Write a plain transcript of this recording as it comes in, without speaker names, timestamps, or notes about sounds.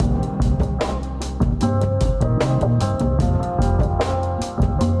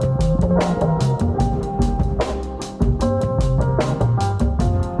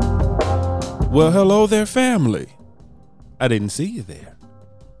Well, hello there, family. I didn't see you there.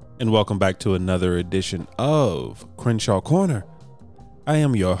 And welcome back to another edition of Crenshaw Corner. I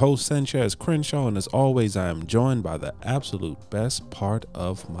am your host, Sanchez Crenshaw, and as always, I am joined by the absolute best part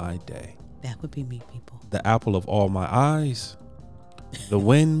of my day. That would be me, people. The apple of all my eyes, the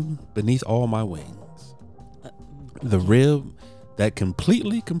wind beneath all my wings, the rib that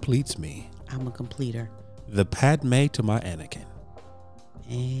completely completes me. I'm a completer. The Padme to my Anakin.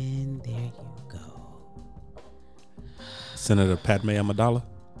 And there you go. Senator Padme Amidala.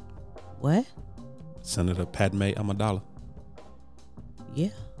 What? Senator Padme Amidala. Yeah.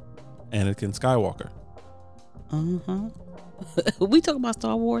 Anakin Skywalker. We talking about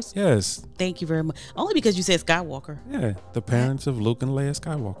Star Wars? Yes. Thank you very much. Only because you said Skywalker. Yeah. The parents of Luke and Leia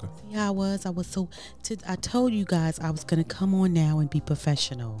Skywalker. See how I was so... I told you guys I was going to come on now and be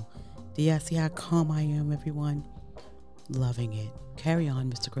professional. Do y'all see how calm I am, everyone? Loving it. Carry on,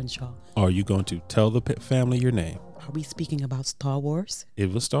 Mr. Crenshaw. Are you going to tell the family your name? Are we speaking about Star Wars?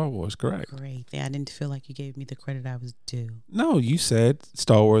 It was Star Wars, correct. Great. I didn't feel like you gave me the credit I was due. No, you said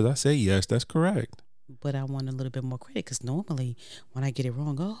Star Wars. I said yes, that's correct. But I want a little bit more credit because normally when I get it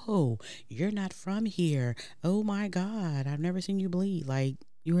wrong, oh, you're not from here. Oh, my God. I've never seen you bleed. Like,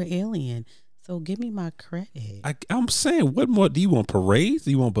 you're an alien. So give me my credit. I'm saying, what more? Do you want parades?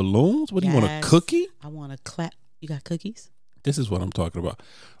 Do you want balloons? What do you want, a cookie? I want a clap. You got cookies? This is what I'm talking about.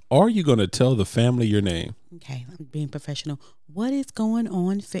 Are you going to tell the family your name? Okay, I'm being professional. What is going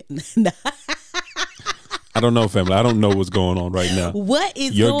on? I don't know, family. I don't know what's going on right now. What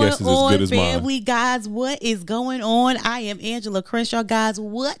is Your going guess is on, as good as family, mine. guys? What is going on? I am Angela Crenshaw, guys.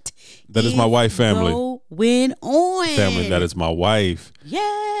 What That is my wife, family. Going on? Family, that is my wife.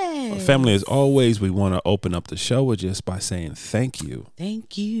 Yes. Family, as always, we want to open up the show with just by saying thank you.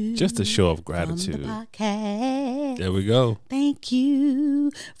 Thank you. Just a show of gratitude. From the podcast. There we go. Thank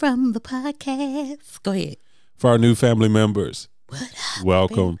you from the podcast. Go ahead. For our new family members, What up,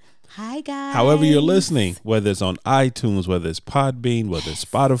 welcome. babe? Hi, guys. However you're listening, whether it's on iTunes, whether it's Podbean, whether it's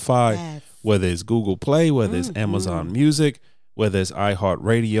Spotify, Yes. whether it's Google Play, whether it's Amazon Music, whether it's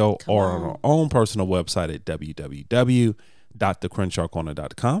iHeartRadio, or on our own personal website at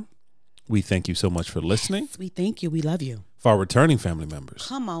www.thecrenshawcorner.com. We thank you so much for listening. Yes, we thank you. We love you. For our returning family members.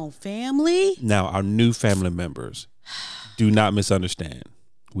 Come on, family. Now, our new family members, do not misunderstand.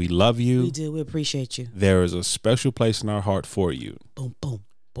 We love you. We do. We appreciate you. There is a special place in our heart for you. Boom, boom,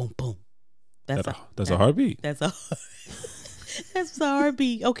 boom, boom. That's a heartbeat. That's a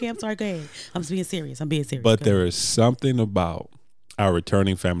heartbeat. Okay, I'm sorry. Go ahead. I'm being serious. But there is something about our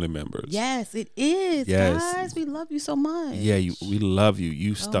returning family members. Yes, it is. Yes. Guys, we love you so much. Yeah, we love you.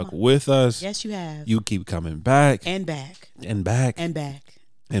 You stuck with us. Yes, you have. You keep coming back. And back. And back. And back.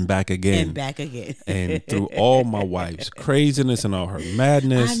 And back again. And back again. And through all my wife's craziness and all her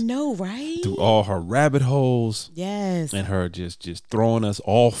madness. I know, right? Through all her rabbit holes. Yes. And her just throwing us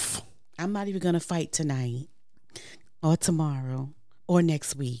off. I'm not even going to fight tonight or tomorrow or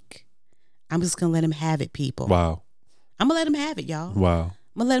next week. I'm just going to let him have it, people. Wow. I'm going to let him have it, y'all. Wow.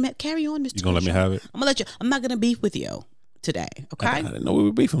 I'm going to let him carry on, Mr. You going to let me have it? I'm going to let you. I'm not going to beef with you today, okay? I didn't know we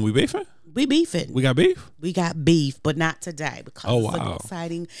were beefing. We beefing? We beefing. We got beef? We got beef, but not today because wow. it's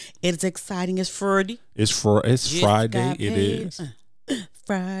exciting. It's exciting. It's Friday. It's Friday. It is.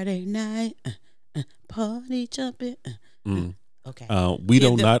 Friday night. Party jumping. Okay. We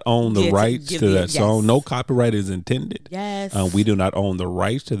do not own the rights to that song. No copyright is intended. Yes. We do not own the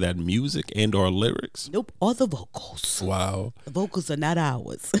rights to that music and or lyrics. Nope. Or the vocals. Wow. The vocals are not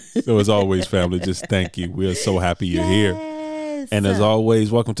ours. So as always, family, just thank you. We're so happy you're here. And as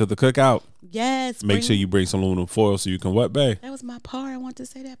always, welcome to the cookout. Yes. Make sure you bring some aluminum foil so you can what, babe? That was my part. I want to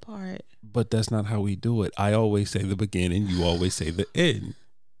say that part. But that's not how we do it. I always say the beginning. You always say the end.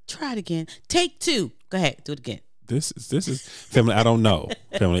 Try it again. Take two. Go ahead. Do it again. This is family. I don't know.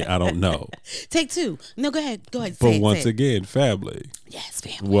 Family, I don't know. Take two. No, go ahead. Go ahead. But once again, family. Yes,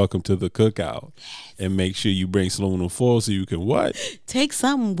 family. Welcome to the cookout. Yes. And make sure you bring some aluminum foil so you can what? Take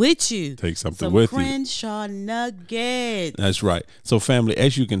something with you. Take something with you. Crenshaw nuggets. That's right. So family,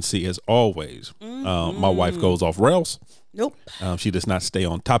 as you can see, as always, my wife goes off rails. Nope. She does not stay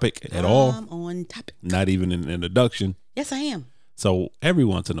on topic at all. I'm on topic. Not even in an introduction. Yes, I am. So every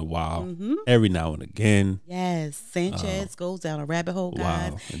once in a while, every now and again. Yes, Sanchez goes down a rabbit hole,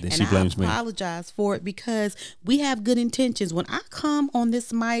 guys. Wow. And then she blames me. I apologize for it because we have good intentions. When I come on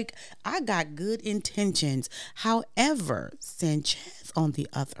this mic, I got good intentions. However, Sanchez, on the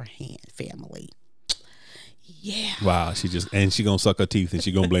other hand, family, Yeah. Wow, she gonna suck her teeth and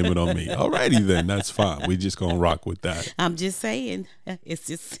she gonna blame it on me. Alrighty then, that's fine. We just gonna rock with that. I'm just saying, it's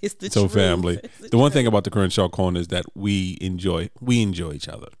the so truth. family. The one thing about the Crenshaw Corner is that we enjoy each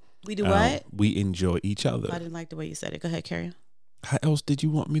other. We do what? We enjoy each other. I didn't like the way you said it. Go ahead, carry on. How else did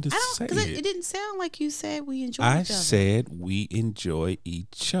you want me to say because it? It didn't sound like you said we enjoy each I other. said we enjoy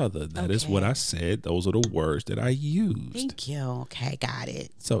each other. That is what I said. Those are the words that I used. Thank you. Okay, got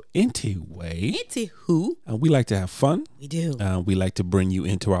it. So anyway, who? We like to have fun. We do. We like to bring you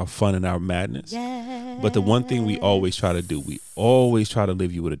into our fun and our madness. Yes. But the one thing we always try to do, we always try to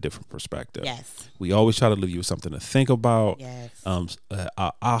leave you with a different perspective. Yes. We always try to leave you with something to think about. Yes. An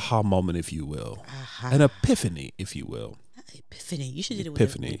aha moment, if you will. An epiphany, if you will. Epiphany. You should have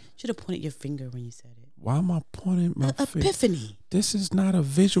Epiphany. Should have pointed your finger when you said it. Why am I pointing my finger? Epiphany. This is not a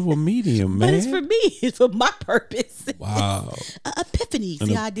visual medium, man. But it's for me. It's for my purpose. Wow. Epiphany.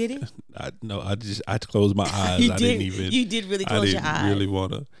 See how I did it? I closed my eyes. You did really close your eyes. I didn't really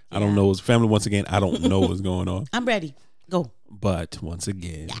want to. I don't know. It's family. Once again, I don't know what's going on. I'm ready. Go. But once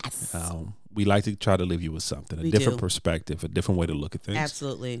again, yes. We like to try to leave you with something, a different perspective, a different way to look at things.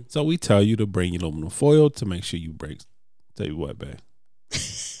 Absolutely. So we tell you to bring your aluminum foil to make sure you break. Tell you what, babe. Did you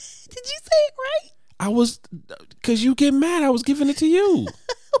say it right? I was, because you get mad. I was giving it to you.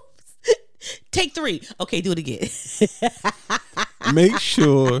 Take 3. Okay, do it again. Make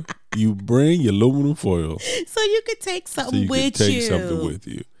sure you bring your aluminum foil. So you could take something with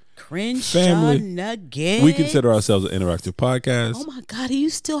you. Crenshaw Family, Nuggets. we consider ourselves an interactive podcast. Oh my God, are you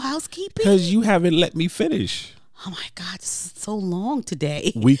still housekeeping? Because you haven't let me finish. Oh my God, this is so long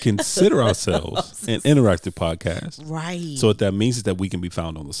today. We consider ourselves an interactive podcast. Right. So what that means is that we can be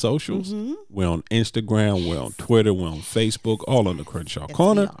found on the socials. Mm-hmm. We're on Instagram, we're on Twitter, we're on Facebook, all on the Crenshaw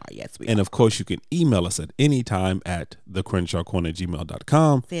Corner. Yes, we are. And are. Of course, you can email us at any time at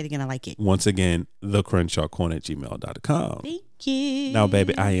thecrenshawcorner@gmail.com. Say it again, I like it. Once again, thecrenshawcorner@gmail.com. Thank you. Now,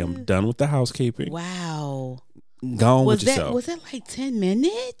 baby, I am done with the housekeeping. Wow. Go on with yourself. Was it like 10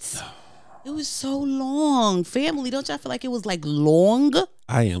 minutes? It was so long. Family, don't y'all feel like it was like long?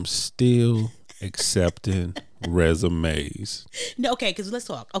 I am still accepting resumes. No, okay, because let's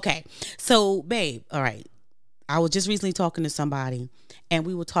talk. Okay. So, babe, all right. I was just recently talking to somebody and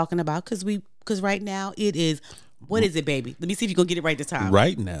we were talking about, because right now it is, what is it, baby? Let me see if you're going to get it right this time.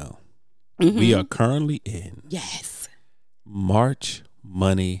 Right now, we are currently in March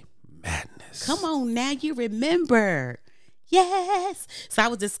Money Madness. Come on now, you remember. Yes. So I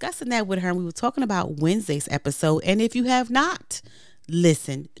was discussing that with her and we were talking about Wednesday's episode. And if you have not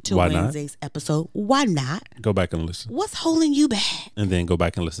listened to Wednesday's episode, why not? Go back and listen. What's holding you back? And then go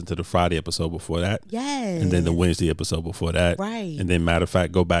back and listen to the Friday episode before that. Yes. And then the Wednesday episode before that. Right. And then, matter of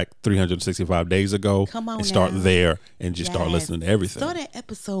fact, go back 365 days ago. Come on and start now. there and just start listening to everything. Start at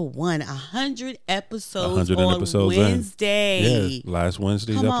episode 1. 100 episodes 100 on episodes Wednesday. Yes, last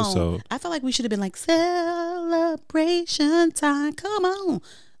Wednesday's episode. I feel like we should have been like, celebration time. Come on.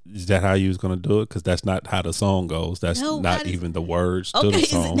 Is that how you was going to do it? Because that's not how the song goes. That's not even the words to the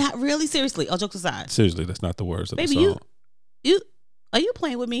song. Is it not really? Seriously. All jokes aside. Seriously, that's not the words of the Baby, song. Are you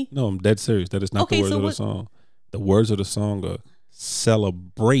playing with me? No, I'm dead serious. That is not the words of the song. The words of the song are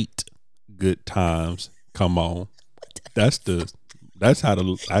celebrate good times. Come on. That's how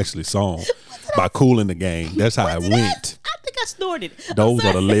the actually song by Kool and the Gang. That's how it went. I think I snorted. Those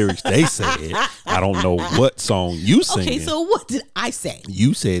are the lyrics they said. I don't know what song you singing. Okay, so what did I say?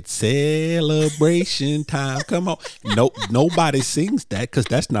 You said celebration time. Come on. No, nobody sings that because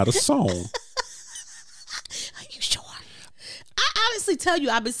that's not a song. Are you sure? I honestly tell you,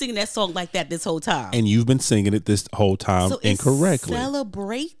 I've been singing that song like that this whole time. And you've been singing it this whole time incorrectly.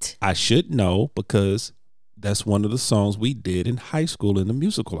 Celebrate? I should know because that's one of the songs we did in high school in the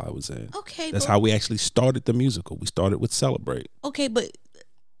musical I was in. Okay. That's how we actually started the musical. We started with Celebrate. Okay, but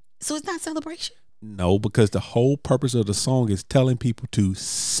so it's not celebration? No, because the whole purpose of the song is telling people to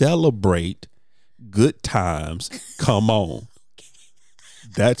celebrate good times. Come on.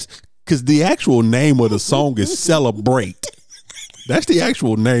 That's because the actual name of the song is Celebrate. That's the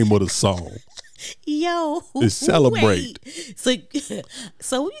actual name of the song. Yo, it's Celebrate. Wait.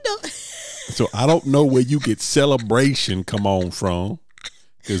 So you know. So I don't know where you get celebration come on from,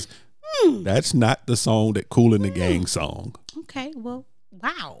 because that's not the song that Kool and the Gang song. Okay, well,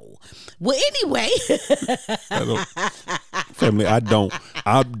 wow. Well, anyway, family, I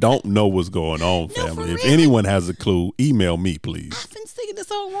don't know what's going on, family. No, if anyone has a clue, email me, please. I've been singing the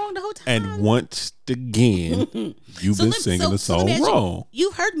song wrong the whole time. And once again, you've been singing the song wrong.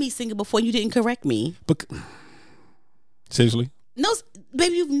 You've heard me sing it before. You didn't correct me. Seriously? No,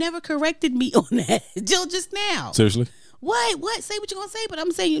 baby, you've never corrected me on that till just now. Seriously? What? Say what you're going to say, but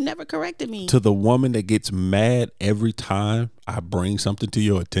I'm saying you never corrected me. To the woman that gets mad every time I bring something to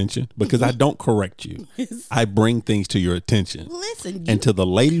your attention, because I don't correct you. I bring things to your attention. Listen. And to the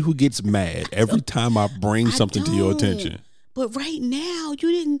lady who gets mad every time I bring something to your attention. But right now,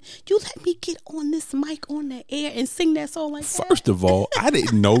 you let me get on this mic on the air and sing that song like that. First of all, I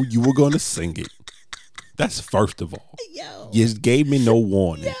didn't know you were going to sing it. That's first of all. Yo. You just gave me no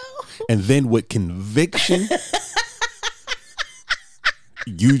warning. Yo. And then with conviction,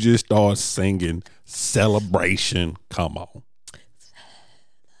 you just start singing Celebration. Come on.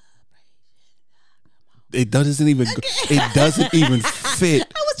 It doesn't even fit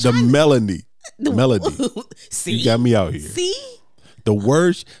the melody. See? You got me out here. See? The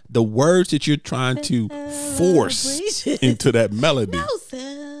words that you're trying to force into that melody. No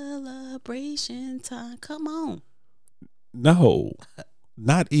celebration time. Come on. No,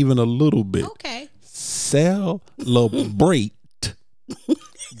 not even a little bit. Okay. Celebrate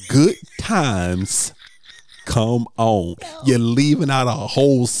good times. Come on. You're leaving out a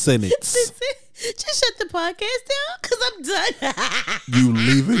whole sentence. Just shut the podcast down because I'm done. You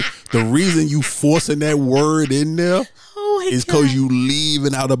leaving. The reason you forcing that word in there is because you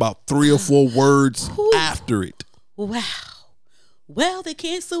leaving out about 3 or 4 words after it. Wow. Well, they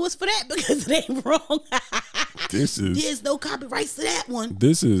can't sue us for that because it ain't wrong. There's no copyrights to that one.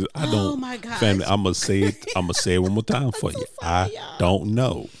 Oh my God. Family, I'm gonna say it one more time for you. Sorry, I don't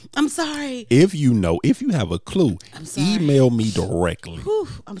know. I'm sorry. If you know, if you have a clue, email me directly.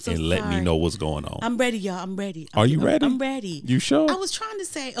 I'm so and let me know what's going on. I'm ready, y'all. I'm ready. Are you ready? I'm ready. You sure? I was trying to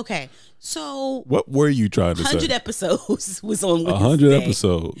say, okay, so what were you trying to say? 100 episodes was on Wednesday. 100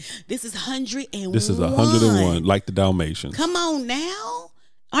 episodes. This is 101. This is 101, like the Dalmatians. Come on now.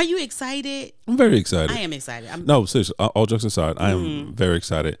 Are you excited? I'm very excited. I am excited. No, seriously, all jokes aside, I am very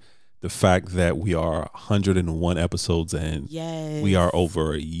excited. The fact that we are 101 episodes in. Yes. We are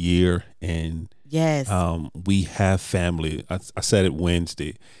over a year in. Yes. We have family. I said it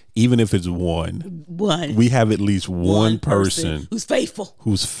Wednesday. Even if it's one, we have at least one person who's faithful.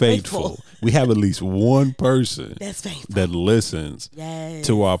 We have at least one person that's faithful that listens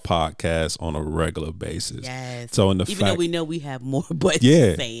to our podcast on a regular basis. Yes. So even though we know we have more, but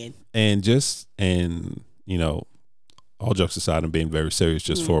saying and you know, all jokes aside and being very serious,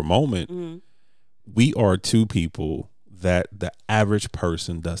 just for a moment, we are 2 people that the average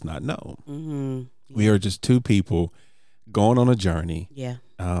person does not know. We are just 2 people going on a journey.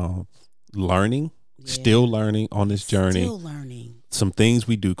 Learning, still learning on this journey. Still learning. Some things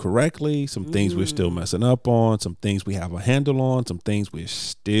we do correctly, some things we're still messing up on, some things we have a handle on, some things we're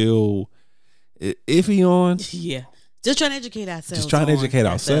still iffy on. Yeah. Just trying to educate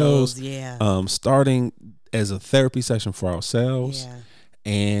ourselves. Yeah. Starting as a therapy session for ourselves. Yeah.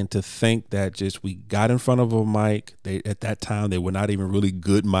 And to think that just we got in front of a mic. At that time they were not even really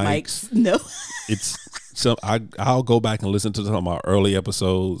good mics. No. So I'll go back and listen to some of our early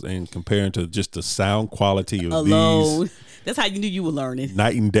episodes and comparing to just the sound quality of these. That's how you knew you were learning.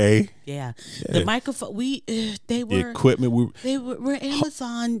 Night and day. Yeah. The microphone the equipment they were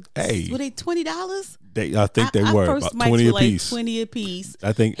Amazon. Were they $20? I think they were about 20 a piece. 20 a piece.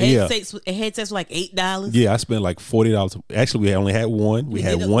 I think headsets were like $8. Yeah, I spent like $40. Actually, we only had one. We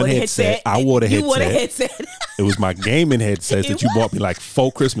had one headset. I wore the headset. You wore the headset. It was my gaming headset that you bought me like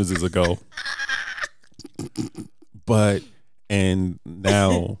 4 Christmases ago. And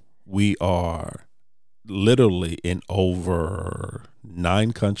now we are literally in over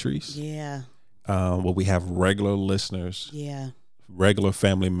 9 countries. Yeah. Where we have regular listeners. Yeah. Regular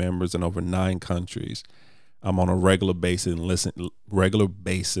family members in over 9 countries. I'm on a regular basis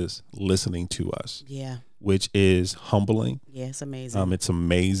listening to us. Yeah. Which is humbling. Yeah, it's amazing. It's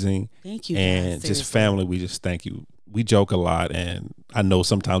amazing. Thank you. And guys, just family, we just thank you. We joke a lot, and I know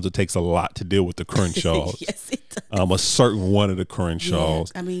sometimes it takes a lot to deal with the Crenshaws. Yes, it does. A certain one of the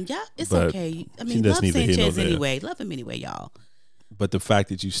Crenshaws. Yeah. I mean, it's okay. I mean, love Sanchez anyway. Love him anyway, y'all. But the fact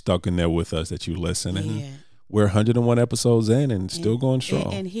that you stuck in there with us, that you listen, and we're 101 episodes in and still going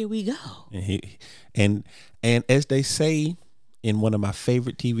strong. And here we go. And as they say in one of my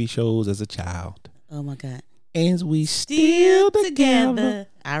favorite TV shows as a child. Oh my God. And we still together.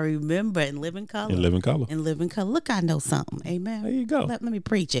 I remember in Living Color. In Living Color. Look, I know something. Amen. There you go. Let me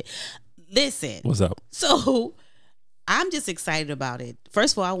preach it. Listen. What's up? So I'm just excited about it.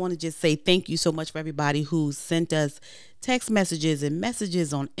 First of all, I want to just say thank you so much for everybody who sent us text messages and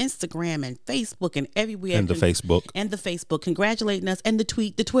messages on Instagram and Facebook and everywhere. And the Facebook. Congratulating us. And the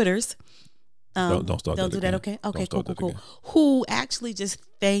Twitters. Don't start Don't that do again. that, okay? Okay, cool. Who actually just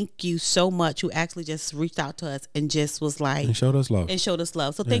thank you so much, who actually just reached out to us and just was like... And showed us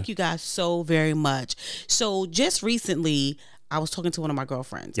love. So thank you guys so very much. So just recently, I was talking to one of my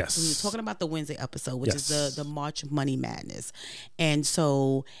girlfriends. Yes. We were talking about the Wednesday episode, which is the March Money Madness. And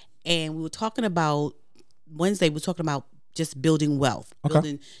we were talking about... Wednesday, we were talking about just building wealth, Okay.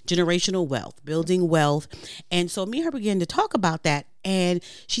 building generational wealth, building wealth. And so me and her began to talk about that. And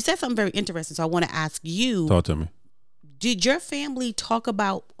she said something very interesting. So I want to ask you, Talk to me. did your family talk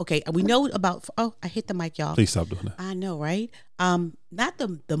about, okay, we know about, oh, I hit the mic, y'all. Please stop doing that. I know, right? Not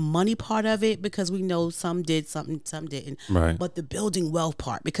the money part of it, because we know some did something, some didn't. Right. But the building wealth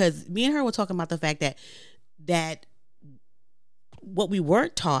part, because me and her were talking about the fact that what we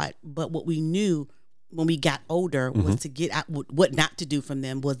weren't taught, but what we knew when we got older was to get out, what not to do from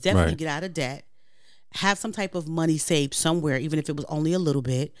them was definitely get out of debt, have some type of money saved somewhere, even if it was only a little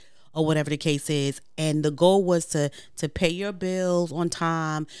bit or whatever the case is. And the goal was to pay your bills on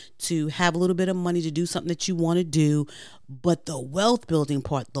time, to have a little bit of money to do something that you want to do. But the wealth building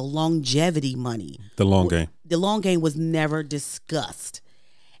part, the longevity money, The long game was never discussed.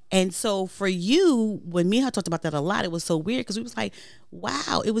 And so for you, when me and her talked about that a lot, it was so weird because we was like,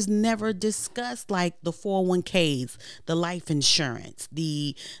 wow, it was never discussed, like the 401ks, the life insurance,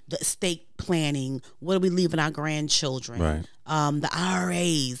 the estate planning, what are we leaving our grandchildren, Right. The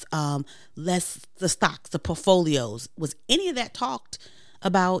IRAs, the stocks, the portfolios. Was any of that talked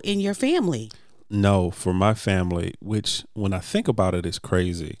about in your family? No, for my family, which when I think about it is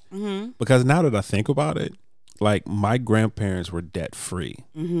crazy. Because now that I think about it, like my grandparents were debt free.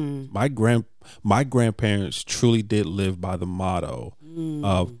 My grandparents truly did live by the motto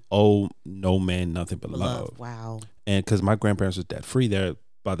of "Oh, no man, nothing but love." Wow. And because my grandparents were debt free, there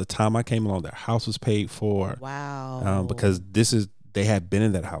by the time I came along, their house was paid for. Wow. Because they had been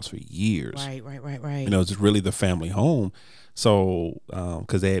in that house for years. Right. You know, it's really the family home. So,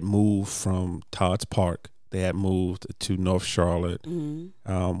 because they had moved from Todd's Park, they had moved to North Charlotte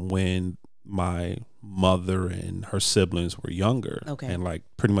when my mother and her siblings were younger. Okay. And like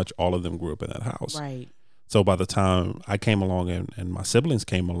pretty much all of them grew up in that house. Right. So by the time I came along and my siblings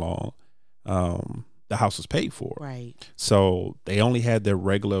came along, the house was paid for. Right. So they only had their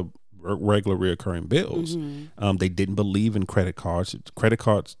regular reoccurring bills. They didn't believe in credit cards. Credit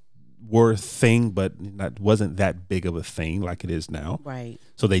cards were a thing, but wasn't that big of a thing like it is now. Right.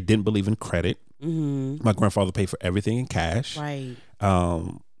 So they didn't believe in credit. My grandfather paid for everything in cash. Right.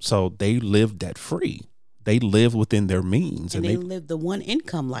 So they lived debt free. They lived within their means, And they lived the one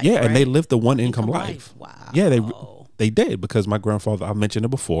income life. yeah, right? and they lived the one income life. Wow. Yeah, they did, because my grandfather, I mentioned it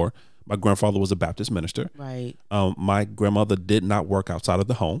before, my grandfather was a Baptist minister. Right. My grandmother did not work outside of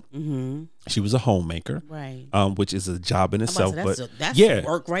the home. She was a homemaker. Right. Which is a job in itself. That's yeah,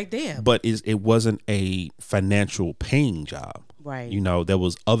 work right there. but it wasn't a financial paying job. Right. You know, there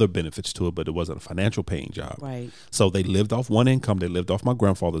was other benefits to it, but it wasn't a financial paying job. Right. So they lived off one income. They lived off my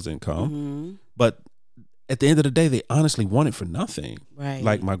grandfather's income. But at the end of the day, they honestly wanted for nothing. Right.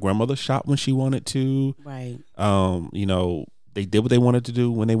 Like my grandmother shopped when she wanted to. Right. You know, they did what they wanted to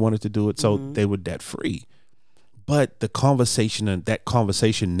do when they wanted to do it. So they were debt free. But that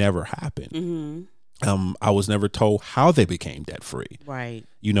conversation never happened. I was never told how they became debt free. Right.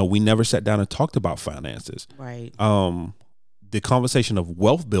 You know, we never sat down and talked about finances. Right. The conversation of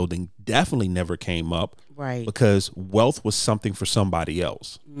wealth building definitely never came up. Right. Because wealth was something for somebody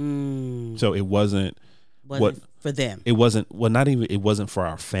else. So it wasn't for them. It wasn't, well, not even, it wasn't for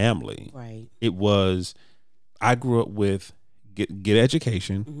our family. Right. It was, I grew up with get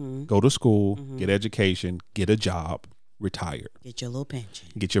education, go to school, get education, get a job, retire. Get your little pension.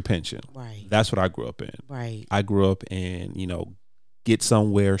 Get your pension. Right. That's what I grew up in. Right. I grew up in, you know, get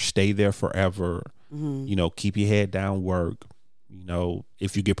somewhere, stay there forever, you know, keep your head down, work. You know,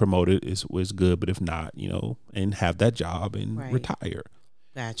 if you get promoted, it's good. But if not, you know, and have that job and retire.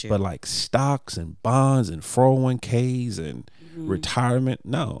 Gotcha. But like stocks and bonds and 401ks and retirement,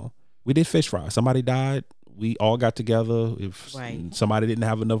 no. We did fish fry. Somebody died. We all got together. If somebody didn't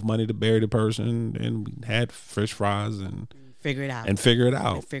have enough money to bury the person, and we had fish fries and figure it out. Figure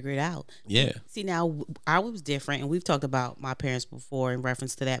it out. Yeah. See, now I was different, and we've talked about my parents before in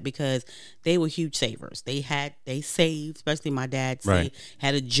reference to that, because they were huge savers. They saved, especially my dad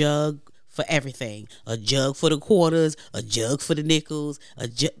had a jug for everything. A jug for the quarters, a jug for the nickels,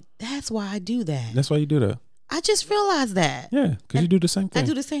 that's why I do that. That's why you do that. I just realized that. Yeah, because you do the same thing. I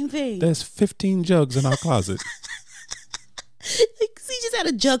do the same thing. There's 15 jugs in our closet. He just had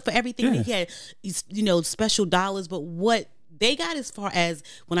a jug for everything. Yeah. He had, you know, special dollars. But what they got, as far as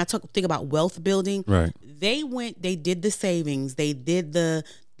when I think about wealth building, they did the savings, they did the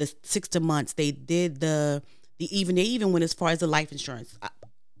 6 months, they did they even went as far as the life insurance.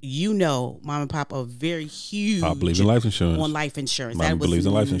 You know, Mom and Pop are very huge. I believe in life insurance. On life insurance. Mom believes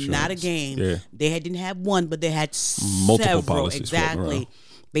in life insurance. Not a game. Yeah. They didn't have one, but they had multiple several. policies. Exactly.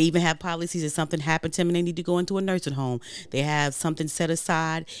 They even have policies if something happened to them and they need to go into a nursing home. They have something set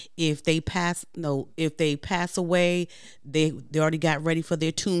aside if they pass. No, if they pass away, they already got ready for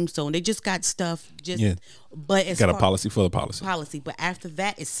their tombstone. They just got stuff. But it's got a policy for the policy. But after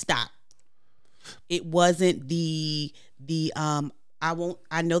that, it stopped. It wasn't the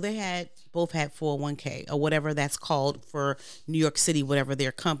I know they both had 401k or whatever that's called for New York City, whatever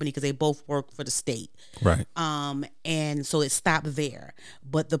their company, because they both work for the state. Right. And so it stopped there.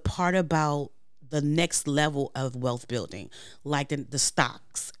 But the part about the next level of wealth building, like the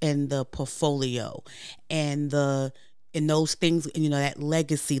stocks and the portfolio and those things, that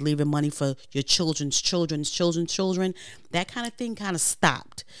legacy, leaving money for your children's children, that kind of thing kind of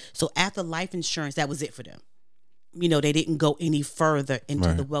stopped. So after life insurance, that was it for them. They didn't go any further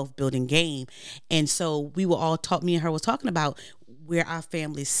into the wealth building game. And so we were all me and her was talking about where our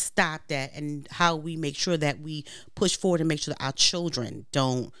family stopped at and how we make sure that we push forward and make sure that our children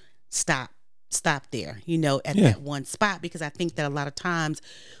don't stop there, at that one spot. Because I think that a lot of times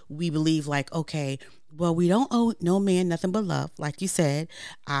we believe like, okay, well, we don't owe no man nothing but love. Like you said,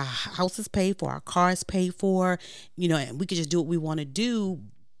 our house is paid for, our car is paid for, and we could just do what we want to do,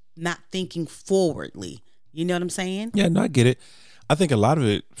 not thinking forwardly. You know what I'm saying? Yeah, no, I get it. I think a lot of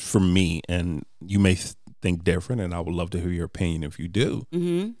it for me, and you may think different, and I would love to hear your opinion if you do.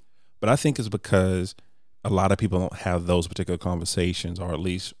 Mm-hmm. But I think it's because a lot of people don't have those particular conversations, or at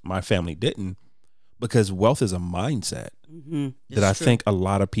least my family didn't, because wealth is a mindset that I think a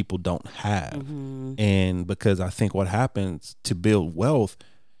lot of people don't have. Mm-hmm. And because I think what happens to build wealth,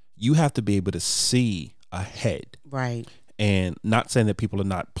 you have to be able to see ahead. Right. And not saying that people are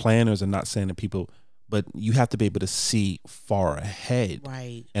not planners, and not saying that people... but you have to be able to see far ahead.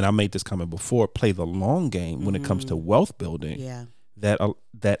 Right. And I made this comment before, play the long game when it comes to wealth building. Yeah.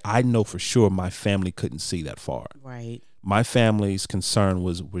 That I know for sure my family couldn't see that far. Right. My family's concern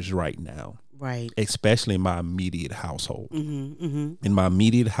was right now. Right. Especially in my immediate household. Mm-hmm. Mm-hmm. In my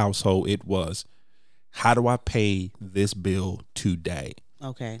immediate household, it was, how do I pay this bill today?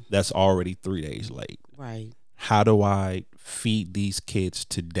 Okay. That's already 3 days late. Right. How do I feed these kids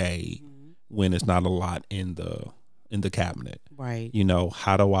today when it's not a lot in the cabinet? Right.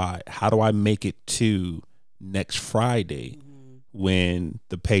 How do I make it to next Friday when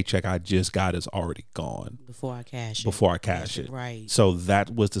the paycheck I just got is already gone before I cash it? Right. So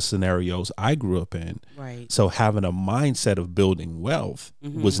that was the scenarios I grew up in. Right. So having a mindset of building wealth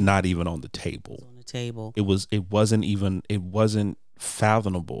was not even on the table. It wasn't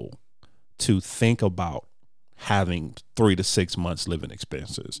fathomable to think about having 3 to 6 months living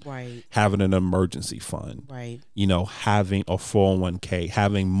expenses, right? Having an emergency fund, right? Having a 401k,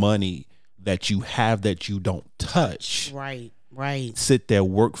 having money that you have that you don't touch, right? Sit there,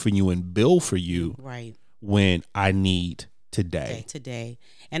 work for you, and bill for you, right? When I need today.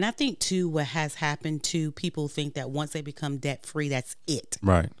 And I think too, what has happened to people think that once they become debt free, that's it,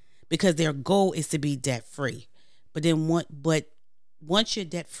 right? Because their goal is to be debt free, but once you're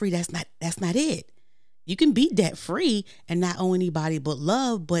debt free, that's not it. You can be debt free and not owe anybody but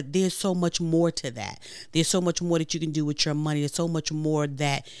love, but there's so much more to that. There's so much more that you can do with your money. There's so much more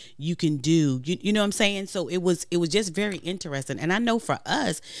that you can do. You know what I'm saying? So it was just very interesting. And I know for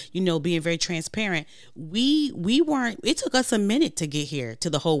us, being very transparent, we weren't. It took us a minute to get here to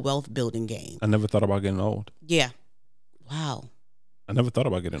the whole wealth building game. I never thought about getting old. Yeah. Wow. I never thought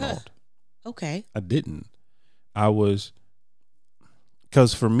about getting old. Okay. I didn't. Because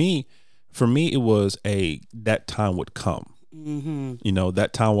for me, it was that time would come. Mm-hmm.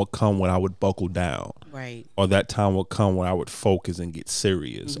 That time would come when I would buckle down. Right. Or that time would come when I would focus and get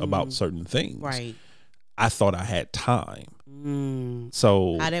serious about certain things. Right. I thought I had time.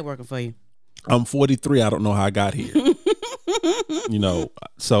 So how that working for you? I'm 43. I don't know how I got here.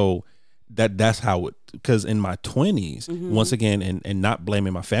 So that's how it, because in my 20s, once again, and not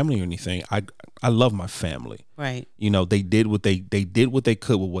blaming my family or anything, I love my family. Right. They did what they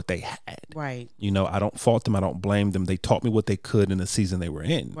could with what they had. Right. I don't fault them. I don't blame them. They taught me what they could in the season they were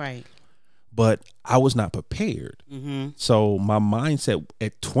in. Right. But I was not prepared. So my mindset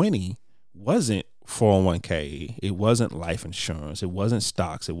at 20 wasn't 401k. It wasn't life insurance. It wasn't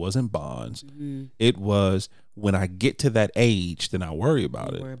stocks. It wasn't bonds. It was, when I get to that age, then I worry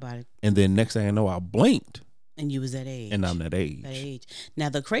about it. And then next thing I know, I blinked. And you was that age. And I'm that age. Now,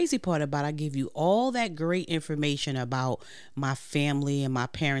 the crazy part about, I give you all that great information about my family and my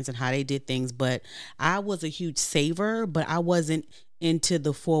parents and how they did things, but I was a huge saver, but I wasn't into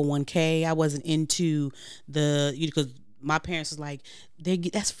the 401k. I wasn't into because my parents was like,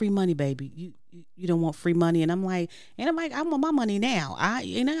 that's free money, baby. You don't want free money, and I'm like, I want my money now. I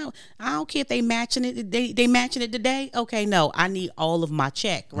don't care if they matching it. They matching it today. Okay, no, I need all of my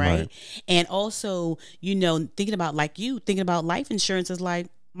check, right? And also, thinking about life insurance is like.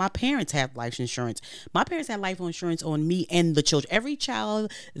 My parents have life insurance. My parents had life insurance on me and the children. Every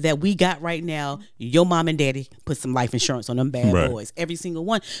child that we got right now, your mom and daddy put some life insurance on them bad boys. Every single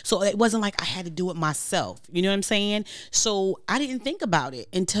one. So it wasn't like I had to do it myself. You know what I'm saying? So I didn't think about it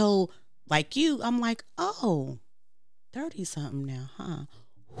until, like you, I'm like, oh, 30-something now, huh?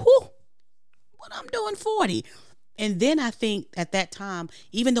 Whew, what I'm doing 40. And then I think at that time,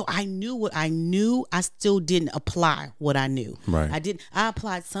 even though I knew what I knew, I still didn't apply what I knew. Right. I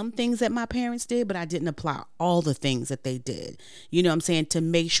applied some things that my parents did, but I didn't apply all the things that they did. You know what I'm saying? To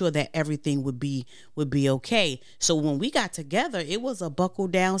make sure that everything would be okay. So when we got together, it was a buckle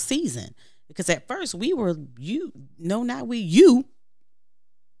down season. Because at first you.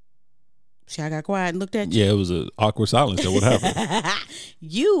 See, I got quiet and looked at you. Yeah, it was an awkward silence. So what happened?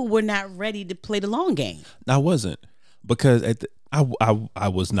 You were not ready to play the long game. I wasn't, because I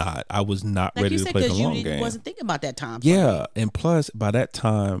was not. I was not ready to play the long game. You wasn't thinking about that time. Yeah, and plus by that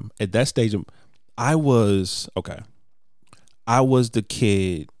time, at that stage, I was the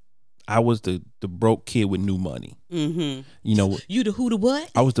kid. I was the broke kid with new money. Mm-hmm. You the who the what?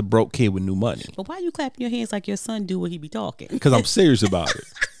 I was the broke kid with new money. But why you clapping your hands like your son do when he be talking? Because I'm serious about it.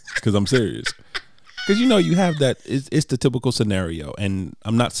 Because I'm serious. Because you have that. It's the typical scenario, and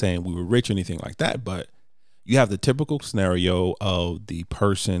I'm not saying we were rich or anything like that, but you have the typical scenario of the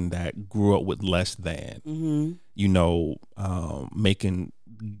person that grew up with less than,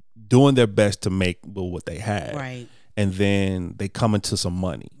 doing their best to make what they had, right? And then they come into some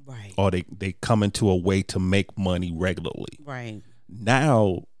money, right? Or they come into a way to make money regularly, right?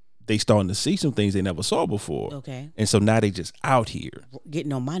 Now they starting to see some things they never saw before. Okay. And so now they just out here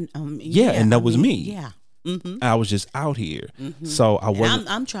getting on my and that was me. Yeah. Mm-hmm. I was just out here. Mm-hmm. So I wasn't.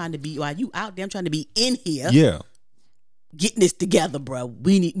 I'm trying to be, while you out there, I'm trying to be in here. Yeah. Getting this together, bro.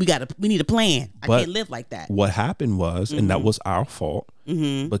 We need a plan. I can't live like that. What happened was, and that was our fault,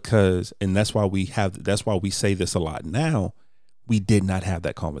 because, and that's why we say this a lot now, we did not have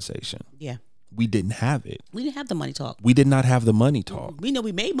that conversation. Yeah. We didn't have it. We didn't have the money talk. We did not have the money talk. We know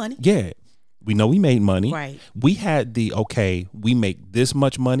we made money. Yeah. We know we made money. Right. We had we make this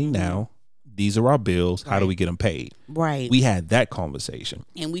much money now. These are our bills. How do we get them paid? Right. We had that conversation.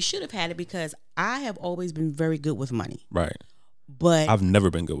 And we should have had it, because I have always been very good with money. Right. But I've never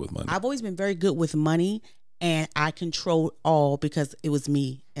been good with money. I've always been very good with money, and I controlled all because it was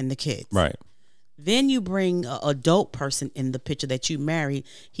me and the kids. Right. Then you bring an adult person in the picture that you married.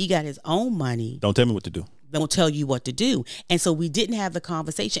 He got his own money. Don't tell me what to do. Don't tell you what to do. And so we didn't have the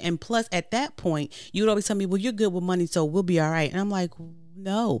conversation. And plus, at that point, you would always tell me, well, you're good with money, so we'll be all right. And I'm like,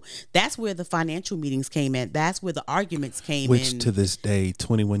 no. That's where the financial meetings came in. That's where the arguments came in. Which to this day,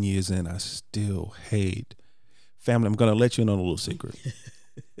 21 years in, I still hate. Family, I'm going to let you in on a little secret.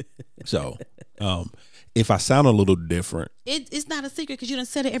 So, if I sound a little different, it's not a secret, because you done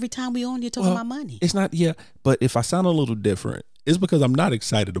said it every time we on. You're talking about money. It's not, but if I sound a little different, it's because I'm not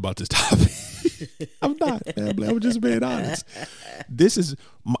excited about this topic. I'm not, family. I'm just being honest. This is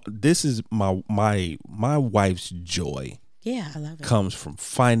my wife's joy. Yeah, I love it. Comes from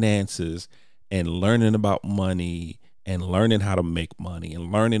finances and learning about money and learning how to make money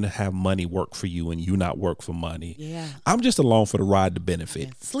and learning to have money work for you and you not work for money. Yeah. I'm just along for the ride to benefit.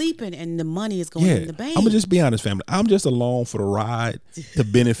 Yeah. Sleeping and the money is going in the bank. I'm going to just be honest, family. I'm just along for the ride to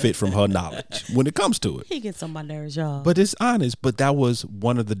benefit from her knowledge when it comes to it. He gets on my nerves, y'all. But it's honest. But that was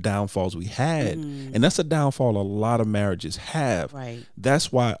one of the downfalls we had. And that's a downfall a lot of marriages have. Right.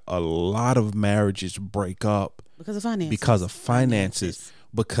 That's why a lot of marriages break up. Because of finances.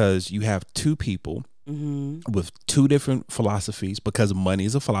 Because you have two people with two different philosophies, because money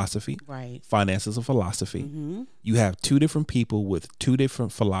is a philosophy. Right. Finance is a philosophy. You have two different people with two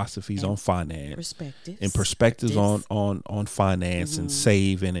different philosophies on finance. Perspectives on finance and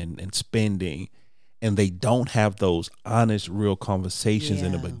saving and spending. And they don't have those honest, real conversations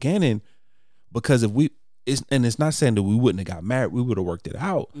in the beginning, because it's not saying that we wouldn't have got married, we would have worked it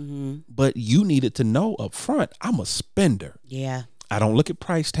out. But you needed to know up front, I'm a spender. Yeah. I don't look at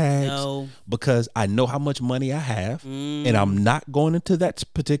price tags because I know how much money I have, and I'm not going into that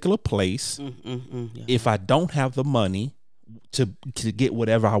particular place if I don't have the money to get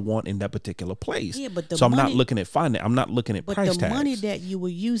whatever I want in that particular place. Yeah, but I'm not looking at finance. I'm not looking at price tags. But the money that you were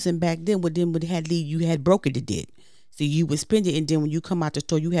using back then would had brokered it did. So you would spend it, and then when you come out the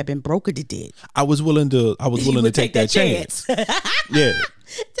store, you have been brokered to dead. I was willing to take that chance. Yeah.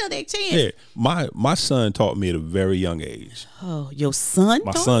 Tell that chance. Yeah. My son taught me at a very young age. Oh, your son?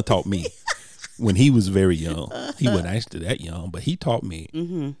 My son taught me when he was very young. He wasn't actually that young, but he taught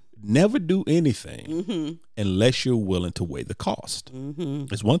me never do anything unless you're willing to weigh the cost.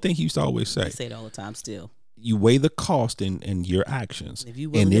 It's one thing he used to always say. I say it all the time still. You weigh the cost in your actions. If you're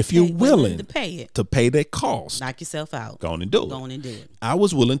willing to pay it, to pay that cost, knock yourself out. Go on and do it. Go on and do it. I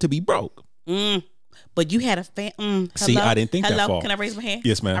was willing to be broke. But you had a fan. See, I didn't think that far. Can I raise my hand?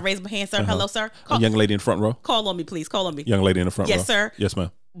 Yes, ma'am. I raised my hand, sir. Hello, sir. Young lady in the front row. Call on me, please. Call on me. Young lady in the front row. Yes, sir. Yes,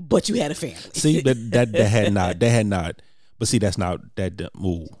 ma'am. But you had a family. See, that had not. But see, that's not that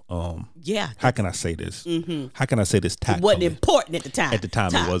move. Yeah. How can I say this? How can I say this tactfully? It wasn't important at the time. At the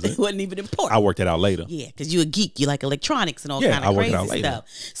time, it wasn't. It wasn't even important. I worked it out later. Yeah, because you're a geek. You like electronics and all kind of crazy stuff.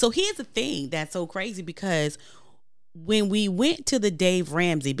 So here's the thing that's so crazy, because when we went to the Dave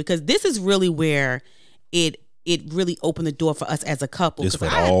Ramsey, because this is really where it really opened the door for us as a couple. This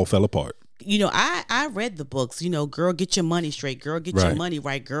all fell apart. You know, I read the books, girl, get your money straight. Girl, get your money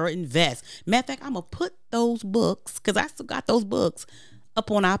right. Girl, invest. Matter of fact, I'm going to put those books, because I still got those books up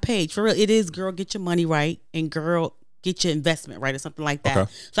on our page. For real, it is Girl, Get Your Money Right and Girl, Get Your Investment Right, or something like that.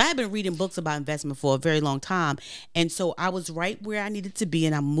 Okay. So I have been reading books about investment for a very long time. And so I was right where I needed to be,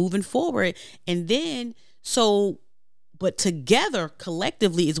 and I'm moving forward. And then, but together,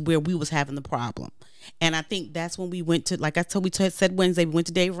 collectively, is where we was having the problem. And I think that's when we went to, like I told, said Wednesday, we went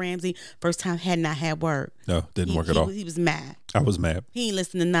to Dave Ramsey. First time, had not had word. No, didn't work at all. He was mad. I was mad. He ain't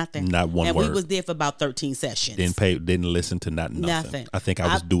listened to nothing. Not one word. And we was there for about 13 sessions. Didn't listen to nothing. I think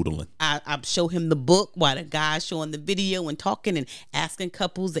I was doodling. I show him the book while the guy's showing the video and talking and asking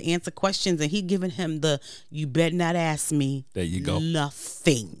couples to answer questions, and he giving him you better not ask me. There you go.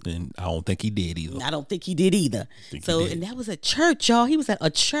 Nothing. And I don't think he did either. I don't think he did either. And that was at church, y'all. He was at a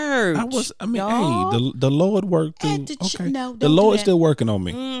church. Hey, the Lord worked through. The Lord's still working on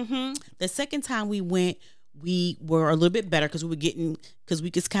me. The second time we went, we were a little bit better, because we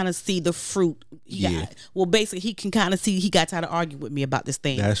could kind of see the fruit. Basically, he can kind of see, he got tired of arguing with me about this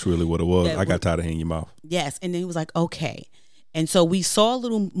thing. That's really what it was. I got tired of hanging your mouth. Yes. And then he was like, okay. And so we saw a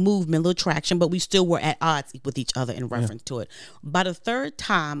little movement, a little traction, but we still were at odds with each other in reference to it. By the third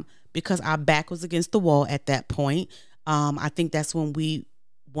time, because our back was against the wall at that point, I think that's when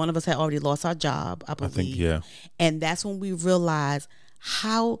one of us had already lost our job, I believe. I think, yeah. And that's when we realized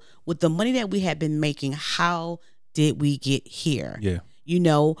with the money that we had been making, how did we get here? Yeah.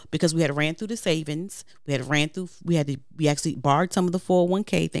 Because we had ran through the savings. We actually borrowed some of the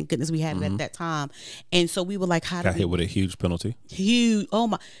 401k. Thank goodness we had it at that time. And so we were like, got hit with a huge penalty. Huge. Oh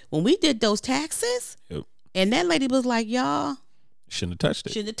my. When we did those taxes, and that lady was like, y'all, shouldn't have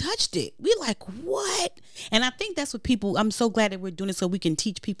touched it. We like, what? And I think that's what I'm so glad that we're doing it, so we can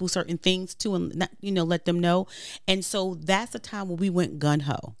teach people certain things too, and not, let them know. And so that's the time when we went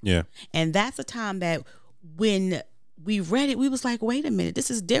gun-ho. Yeah. And that's the time that when we read it, we was like, wait a minute,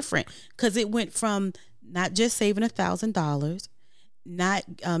 this is different. Because it went from not just saving $1,000, not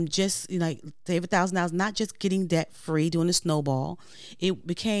just save $1,000, not just getting debt free, doing a snowball. It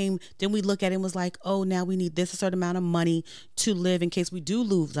became, then we look at it and was like, oh, now we need a certain amount of money to live in case we do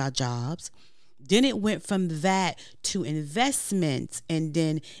lose our jobs. Then it went from that to investments, and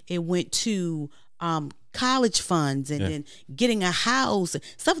then it went to college funds, and then getting a house,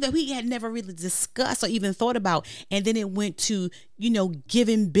 stuff that we had never really discussed or even thought about. And then it went to,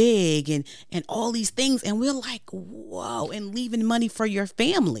 giving big and all these things. And we're like, whoa, and leaving money for your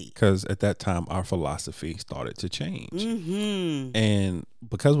family. Because at that time, our philosophy started to change. And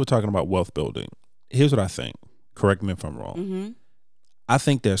because we're talking about wealth building, here's what I think. Correct me if I'm wrong. I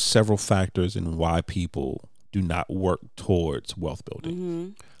think there's several factors in why people do not work towards wealth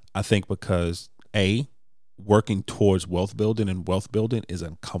building. I think because working towards wealth building is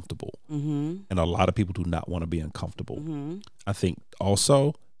uncomfortable. And a lot of people do not want to be uncomfortable. I think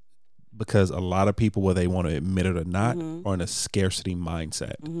also because a lot of people, whether they want to admit it or not, are in a scarcity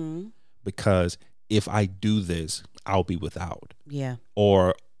mindset. Because if I do this, I'll be without. Yeah.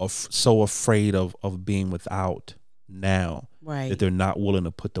 Or so afraid of being without now that they're not willing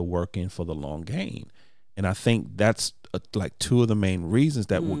to put the work in for the long game. And I think that's like two of the main reasons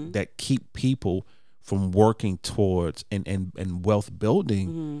that keep people from working towards and wealth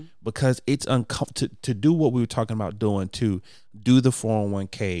building, because it's uncomfortable to do what we were talking about doing, to do the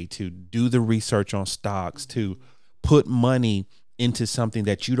 401k, to do the research on stocks, to put money into something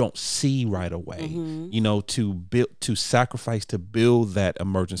that you don't see right away, to sacrifice to build that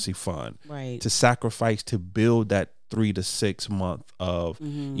emergency fund, to sacrifice to build that 3 to 6 month of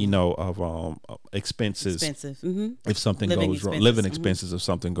you know of expenses. Expensive. If something Living goes wrong, expenses. living expenses if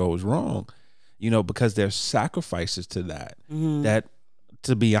something goes wrong, you know, because there's sacrifices to that that,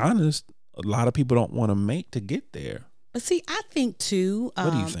 to be honest, a lot of people don't want to make to get there. But see, I think too.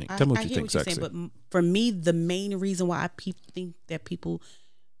 What do you think? Tell me what you think, Saying, Sexy. but for me, the main reason why I think that people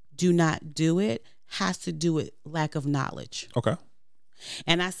do not do it has to do with lack of knowledge. Okay.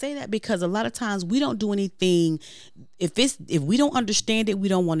 And I say that because a lot of times we don't do anything if we don't understand it, we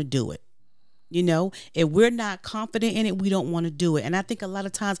don't want to do it. You know, if we're not confident in it, we don't want to do it. And I think a lot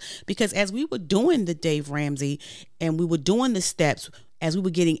of times, because as we were doing the Dave Ramsey and we were doing the steps, as we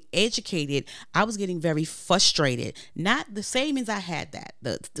were getting educated, I was getting very frustrated. Not the savings, I had that.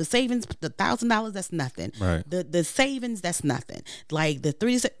 The savings, the $1,000, that's nothing. Right. The savings, that's nothing. Like the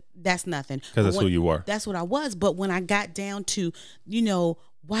 3, that's nothing. Because that's who you were. That's what I was. But when I got down to, you know,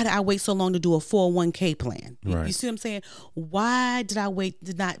 why did I wait so long to do a 401k plan? Right. You see what I'm saying? Why did I wait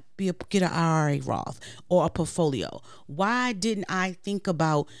to not get an IRA Roth or a portfolio? Why didn't I think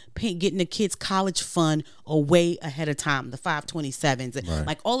about getting the kids' college fund way ahead of time, the 527s, Right.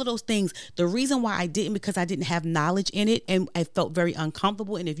 like all of those things? The reason why I didn't, because I didn't have knowledge in it and I felt very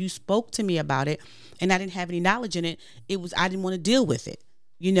uncomfortable. And if you spoke to me about it and I didn't have any knowledge in it, I didn't want to deal with it.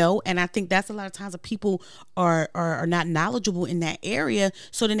 You know, and I think that's a lot of times that people are not knowledgeable in that area,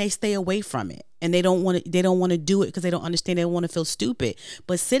 so then they stay away from it and they don't want to do it because they don't understand. They don't want to feel stupid.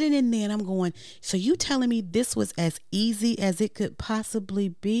 But sitting in there and I'm going, so you telling me this was as easy as it could possibly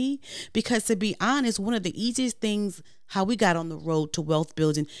be? Because to be honest, one of the easiest things how we got on the road to wealth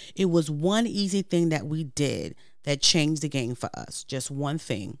building, it was one easy thing that we did that changed the game for us. Just one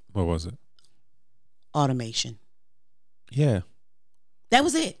thing. What was it? Automation. Yeah. That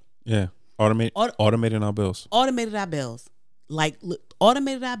was it. Yeah. Automating our bills. Automated our bills. Like,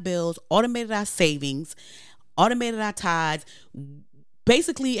 automated our bills, automated our savings, automated our tithes.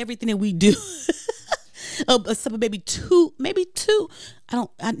 Basically, everything that we do. Except maybe two.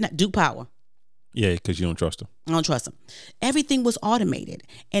 Not Duke Power. Yeah, because you don't trust them. I don't trust them. Everything was automated.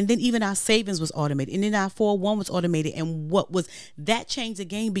 And then even our savings was automated. And then our 401 was automated. And that changed the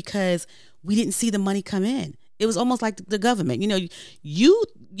game because we didn't see the money come in. It was almost like the government. You know, you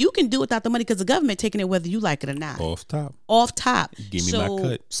can do without the money because the government taking it whether you like it or not. Off top. Give me my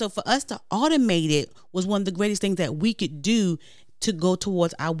cut. So for us to automate it was one of the greatest things that we could do to go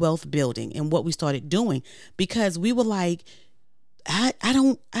towards our wealth building and what we started doing, because we were like, I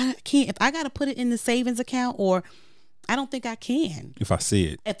can't, if I got to put it in the savings account, or I don't think I can. If I see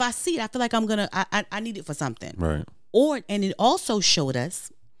it, I feel like I need it for something. Right. And it also showed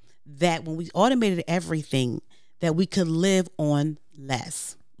us that when we automated everything, that we could live on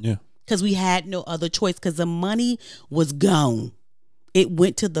less. Yeah. Because we had no other choice, because the money was gone. It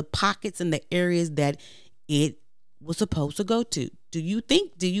went to the pockets and the areas that it was supposed to go to. Do you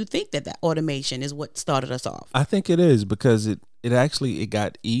think that automation is what started us off? I think it is, because it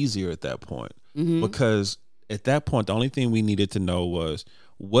got easier at that point. Mm-hmm. Because at that point, the only thing we needed to know was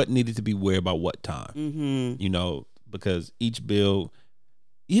what needed to be where by what time. Mm-hmm. You know, because each bill,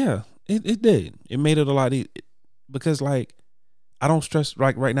 yeah, it did. It made it a lot easier. Because like, I don't stress,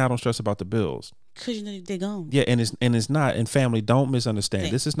 like right now I don't stress about the bills. Because you know they're gone. Yeah, and it's not. And family, don't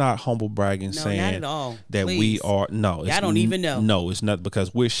misunderstand. This is not humble bragging, saying not at all. That Please. We are. No, I don't even know. No, it's not,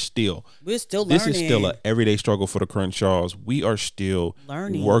 because we're still learning. This is still an everyday struggle for the Crenshaws. We are still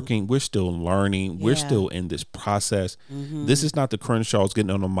learning, working. We're still learning. Yeah. We're still in this process. Mm-hmm. This is not the Crenshaws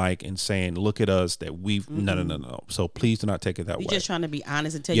getting on the mic and saying, "Look at us." That we've no. So please do not take it that way. We're just trying to be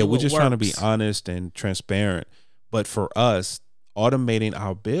honest and tell you. Yeah, we're just trying to be honest and transparent. But for us, automating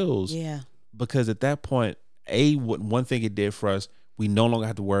our bills. Yeah. Because at that point, one thing it did for us, we no longer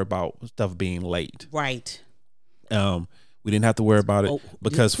have to worry about stuff being late. Right. We didn't have to worry about it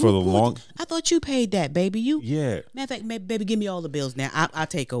because for the long. I thought you paid that, baby. Yeah. Matter of fact, baby, give me all the bills now. I'll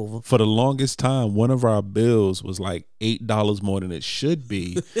take over. For the longest time, one of our bills was like $8 more than it should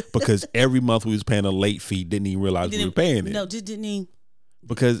be, because every month we was paying a late fee. Didn't even realize we were paying it. No, just didn't he?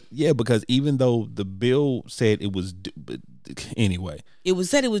 Because even though the bill said it was anyway, it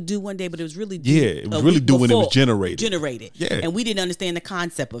was said it was due one day, but it was really due. Yeah, it was really due when it was generated. Yeah, and we didn't understand the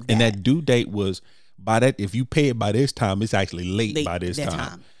concept of that. And that due date was by that. If you pay it by this time, it's actually late by this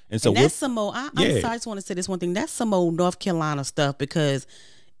time. And so that's some old. I'm sorry, I just want to say this one thing. That's some old North Carolina stuff, because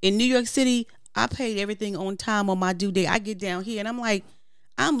in New York City, I paid everything on time on my due date. I get down here and I'm like,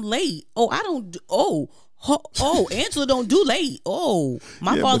 I'm late. Angela don't do late.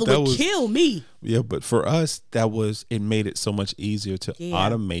 My father would kill me. Yeah, but for us, it made it so much easier to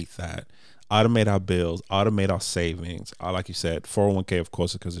automate that. Automate our bills, automate our savings. Like you said, 401k, of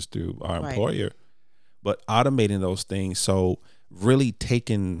course, because it's through our employer. but automating those things. So really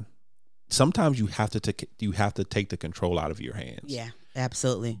sometimes you have to take the control out of your hands. Yeah,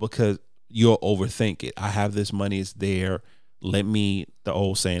 absolutely. Because you'll overthink it. I have this money, it's there. The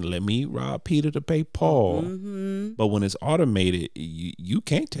old saying, let me rob Peter to pay Paul. Mm-hmm. But when it's automated, you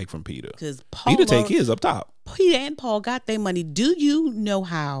can't take from Peter. Because Peter take his up top. Peter and Paul got their money. Do you know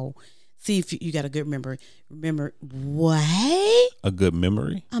how? See if you got a good memory. Remember what? A good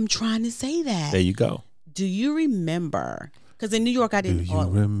memory? I'm trying to say that. There you go. Do you remember? Because in New York, I didn't. Do you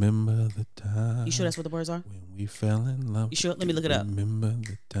remember the time? You sure that's what the words are? When we fell in love. You sure? Let me look it up. Remember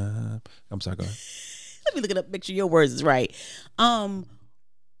the time. I'm sorry, go ahead. Let me look it up. Make sure your words is right.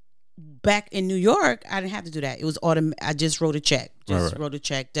 Back in New York, I didn't have to do that. It was I just wrote a check. Wrote a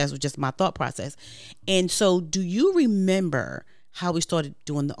check. That was just my thought process. And so, do you remember how we started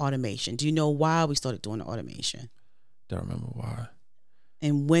doing the automation? Do you know why we started doing the automation? Don't remember why.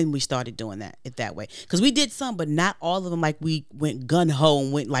 And when we started doing that way. Because we did some, but not all of them. Like we went gun ho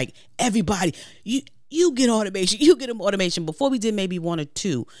and went like everybody. You get automation. You get them automation. Before we did maybe one or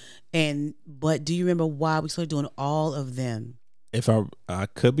two. But do you remember why we started doing all of them? If I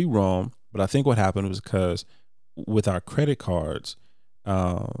could be wrong, but I think what happened was because with our credit cards,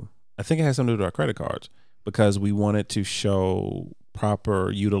 I think it has something to do with our credit cards because we wanted to show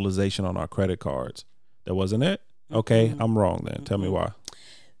proper utilization on our credit cards. That wasn't it? Okay, mm-hmm. I'm wrong then. Tell me why.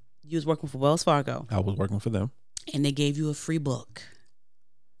 You was working for Wells Fargo. I was working for them. And they gave you a free book.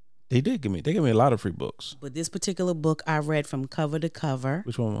 They gave me a lot of free books. But this particular book I read from cover to cover.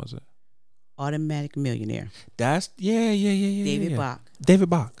 Which one was it? Automatic Millionaire. That's David Bach. David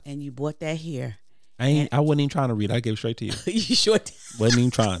Bach. And you bought that here. I wasn't even trying to read. I gave it straight to you. You sure did? Wasn't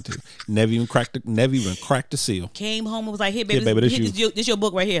even trying to. Never even cracked the seal. Came home and was like, "Here, baby, this your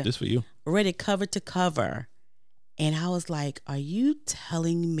book right here. This for you." Read it cover to cover, and I was like, "Are you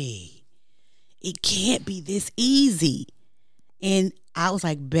telling me it can't be this easy?" And I was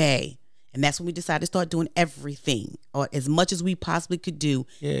like, "Bae." And that's when we decided to start doing everything or as much as we possibly could do.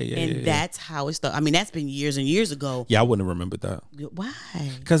 And that's how it started. I mean, that's been years and years ago. Yeah, I wouldn't have remembered that. Why?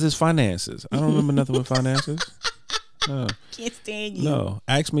 Because it's finances. I don't remember nothing with finances. No. Can't stand you. No.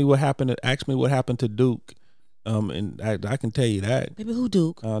 Ask me what happened to Duke. And I can tell you that. Baby, who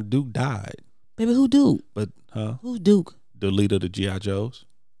Duke? Duke died. Baby, who Duke? But who's Duke? The leader of the G.I. Joes.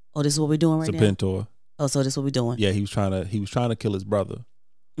 Oh, this is what we're doing right now? Serpentor. Oh, so this is what we're doing? Yeah, he was trying to kill his brother.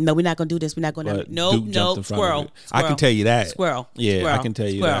 No, we're not gonna do this. We're not gonna. No, squirrel. I can tell you that. Squirrel. Yeah, squirrel. I can tell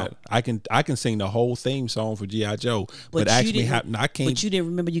you that. I can sing the whole theme song for G.I. Joe, but actually, I can't. But you didn't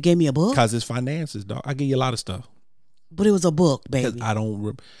remember you gave me a book because it's finances, dog. I give you a lot of stuff, but it was a book, baby. I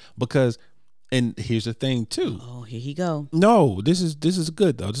don't because, and here's the thing too. Oh, here he go. No, this is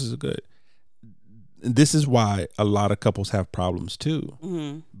good though. This is good. This is why a lot of couples have problems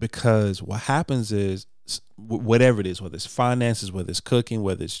too, because what happens is. Whatever it is, whether it's finances, whether it's cooking,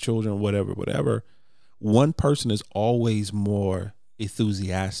 whether it's children, whatever, one person is always more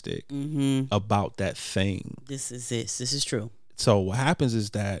enthusiastic about that thing. This is it. This is true. So what happens is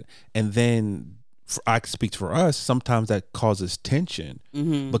that, and then I can speak for us. Sometimes that causes tension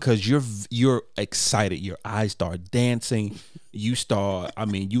because you're excited. Your eyes start dancing. You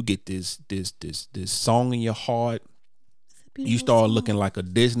get this song in your heart. You start looking like a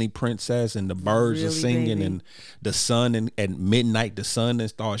Disney princess, and the birds are singing, baby. And the sun, and at midnight the sun and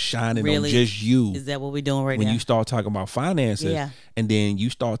starts shining on just you. Is that what we're doing right now? now? When you start talking about finances, and then you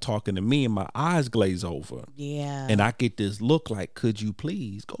start talking to me, and my eyes glaze over. Yeah, and I get this look like, could you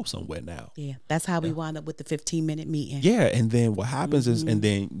please go somewhere now? Yeah, that's how we wind up with the 15-minute meeting. Yeah, and then what happens is, and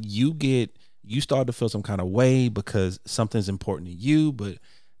then you start to feel some kind of way because something's important to you, but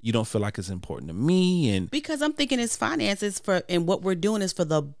you don't feel like it's important to me. And because I'm thinking it's finances and what we're doing is for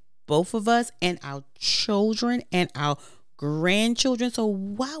the both of us and our children and our grandchildren. So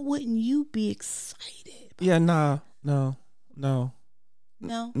why wouldn't you be excited? Yeah, no, it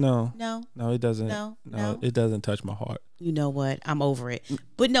doesn't. No, it doesn't touch my heart. You know what? I'm over it.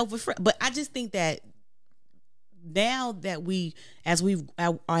 But no, but I just think that now that as we're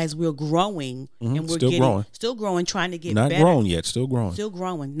growing and we're still growing, trying to get not better. Grown yet, still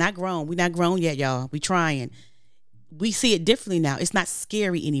growing, not grown. We're not grown yet, y'all. We trying. We see it differently now. It's not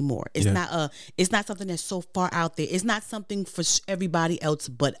scary anymore. It's not something that's so far out there. It's not something for everybody else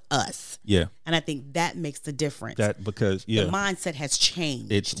but us. Yeah. And I think that makes the difference. Because the mindset has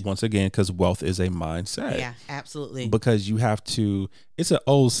changed. It's once again because wealth is a mindset. Yeah, absolutely. Because you have to. It's an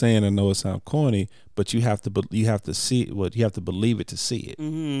old saying. I know it sounds corny, but you have to see it. Well, you have to believe it to see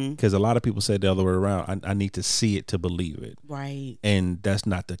it. Because a lot of people say the other way around. I need to see it to believe it. Right. And that's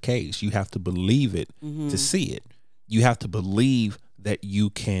not the case. You have to believe it to see it. You have to believe that you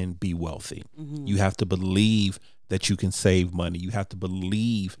can be wealthy. You have to believe that you can save money. You have to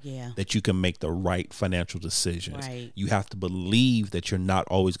believe that you can make the right financial decisions. Right. You have to believe that you're not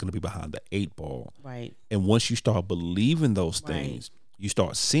always going to be behind the 8 ball. Right. And once you start believing those things, you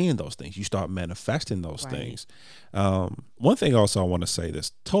start seeing those things, you start manifesting those things. One thing also I want to say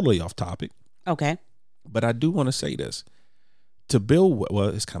this, totally off topic. Okay. But I do want to say this. To build, well,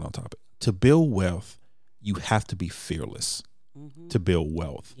 it's kind of on topic. To build wealth, you have to be fearless to build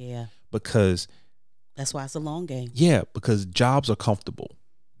wealth. Yeah. Because that's why it's a long game. Yeah, because jobs are comfortable.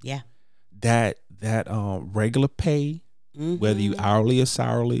 Yeah. That regular pay, whether you hourly or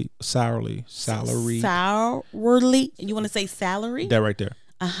salary. Hourly. You want to say salary? That right there.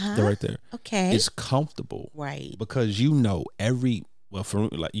 That right there. Okay. It's comfortable. Right. Because every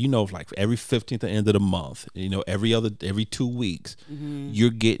 15th at the end of the month, every 2 weeks, you're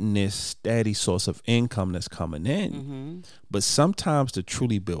getting this steady source of income that's coming in. But sometimes to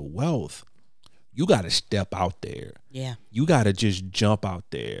truly build wealth, you got to step out there. Yeah. You got to just jump out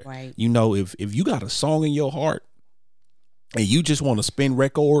there. Right. If you got a song in your heart and you just want to spin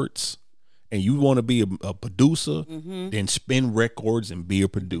records and you want to be a producer, then spin records and be a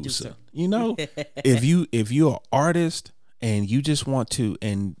producer. If you're an artist and you just want to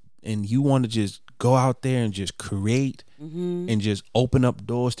and you want to just go out there and just create and just open up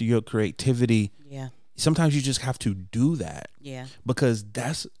doors to your creativity. Yeah. Sometimes you just have to do that. Yeah. Because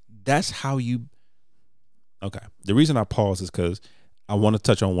that's how you. Okay. The reason I pause is because I want to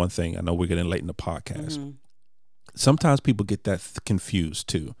touch on one thing. I know we're getting late in the podcast. Sometimes people get that confused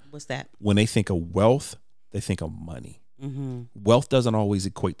too. What's that? When they think of wealth, they think of money. Wealth doesn't always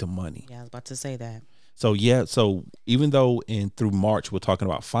equate to money. Yeah, I was about to say that. So even though through March we're talking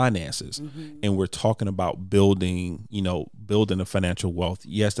about finances and we're talking about building a financial wealth.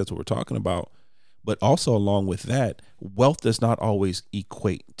 Yes, that's what we're talking about. But also along with that, wealth does not always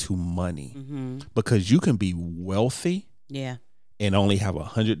equate to money because you can be wealthy and only have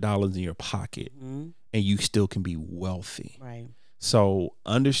 $100 in your pocket and you still can be wealthy. Right. So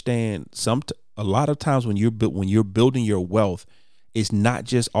understand a lot of times when you're building your wealth, it's not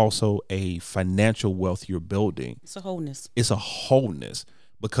just also a financial wealth you're building. It's a wholeness. It's a wholeness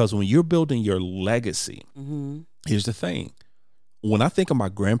because when you're building your legacy, here's the thing. When I think of my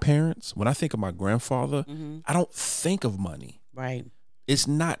grandparents, when I think of my grandfather, I don't think of money. Right.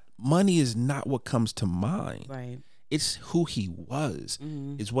 Money is not what comes to mind. Right. It's who he was.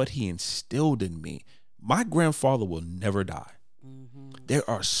 It's what he instilled in me. My grandfather will never die. There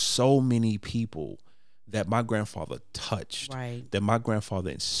are so many people that my grandfather touched, that my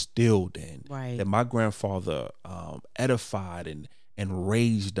grandfather instilled in, that my grandfather edified and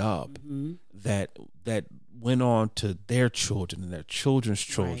raised up, that went on to their children and their children's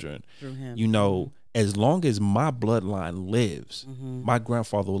children. Through him. As long as my bloodline lives, my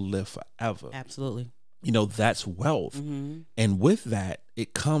grandfather will live forever. Absolutely. That's wealth. And with that,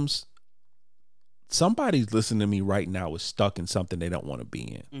 it comes, somebody's listening to me right now is stuck in something they don't want to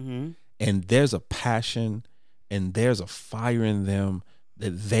be in. And there's a passion and there's a fire in them that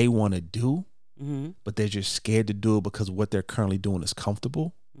they want to do, but they're just scared to do it because what they're currently doing is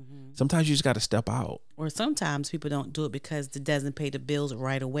comfortable. Sometimes you just got to step out. Or sometimes people don't do it because it doesn't pay the bills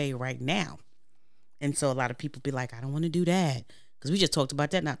right away, right now. And so a lot of people be like, I don't want to do that. Because we just talked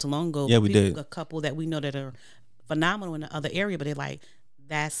about that not too long ago. Yeah, we did. A couple that we know that are phenomenal in the other area, but they're like,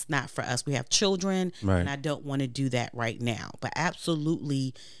 that's not for us. We have children, and I don't want to do that right now. But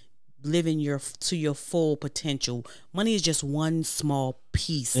absolutely living to your full potential. Money is just one small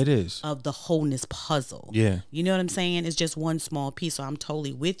piece. It is of the wholeness puzzle. Yeah, you know what I'm saying? It's just one small piece. So I'm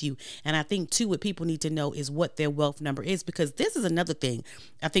totally with you. And I think too, what people need to know is what their wealth number is, because this is another thing.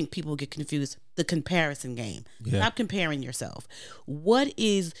 I think people get confused. The comparison game. Stop comparing yourself. What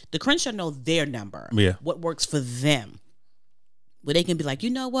is the Crenshaw know their number? Yeah. What works for them? Where they can be like,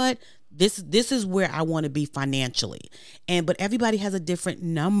 you know what? This is where I want to be financially. But everybody has a different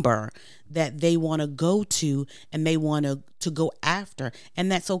number that they want to go to and they want to go after.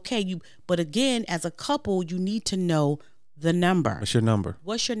 And that's okay. But again, as a couple, you need to know the number. What's your number?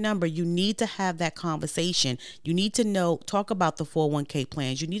 What's your number? You need to have that conversation. You need to talk about the 401k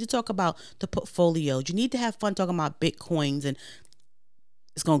plans. You need to talk about the portfolios. You need to have fun talking about Bitcoins and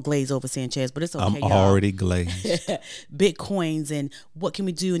It's gonna glaze over, Sanchez, but it's okay. I'm y'all. already glazed. Bitcoins and what can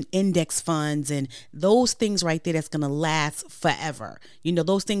we do in index funds and those things right there that's gonna last forever. You know,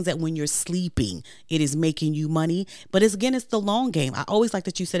 those things that when you're sleeping, it is making you money. But it's the long game. I always like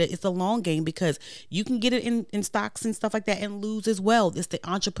that you said it. It's the long game because you can get it in stocks and stuff like that and lose as well. It's the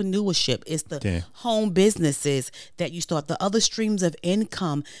entrepreneurship. It's the home businesses that you start. The other streams of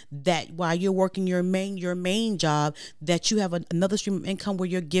income that while you're working your main job, that you have another stream of income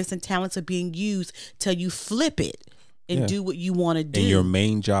where your gifts and talents are being used till you flip it and do what you want to do. And your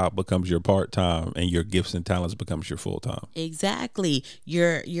main job becomes your part-time and your gifts and talents becomes your full-time. Exactly.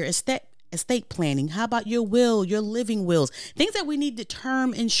 Your estate planning. How about your will, your living wills? Things that we need to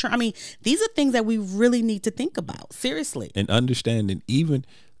term insurance. I mean, these are things that we really need to think about. Seriously. And understanding even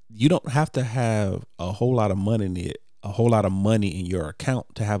you don't have to have a whole lot of money in your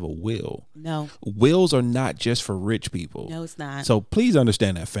account to have a will. No. Wills are not just for rich people. No, it's not. So please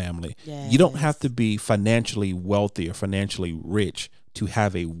understand that, family. Yes. You don't have to be financially wealthy or financially rich to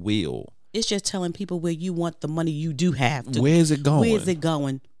have a will. It's just telling people where you want the money you do have. Where is it going? Where is it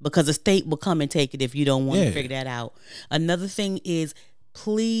going? Because the state will come and take it if you don't want to figure that out. Another thing is,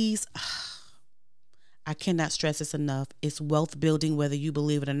 please, I cannot stress this enough. It's wealth building, whether you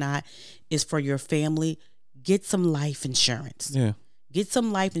believe it or not. It's for your family. Get some life insurance. Yeah. Get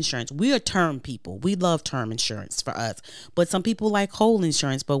some life insurance. We are term people. We love term insurance for us. But some people like whole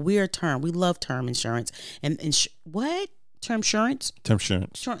insurance, but we are term. We love term insurance. And what? Term insurance? Term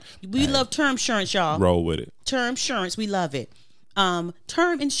insurance. We love term insurance, y'all. Roll with it. Term insurance. We love it.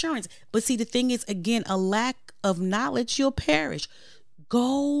 Term insurance. But see, the thing is, again, a lack of knowledge, you'll perish.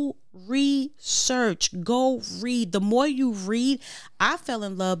 Go research. Go read. The more you read, I fell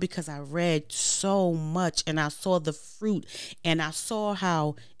in love because I read so much and I saw the fruit and I saw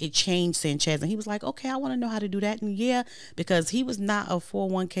how it changed Sanchez. And he was like, okay, I want to know how to do that. And because he was not a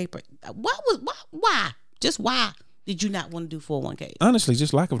 401k. Why? Just why did you not want to do 401k? Honestly,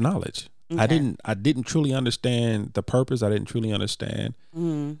 just lack of knowledge. Okay. I didn't truly understand the purpose. I didn't truly understand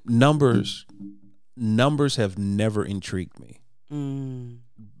numbers. Numbers have never intrigued me.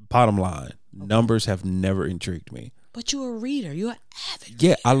 Bottom line, numbers have never intrigued me. But you're a reader. You're an avid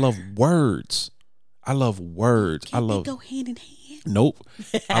Yeah, reader. I love words. Can't they go hand in hand? Nope.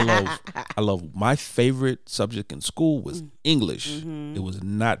 I love my favorite subject in school was English. It was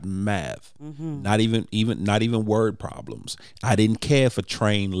not math. Not even word problems. I didn't care if a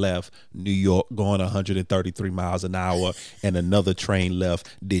train left New York going 133 miles an hour and another train left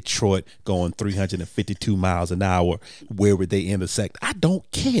Detroit going 352 miles an hour. Where would they intersect? I don't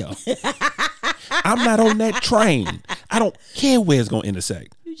care. I'm not on that train. I don't care where it's going to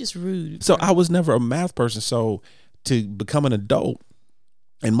intersect. You're just rude. So I was never a math person. So to become an adult,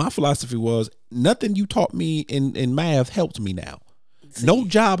 and my philosophy was nothing you taught me in math helps me now. See? No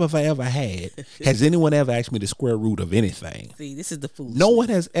job have I ever had. Has anyone ever asked me the square root of anything? See, this is the foolishness. No one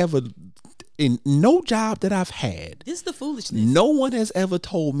has ever, in no job that I've had. This is the foolishness. No one has ever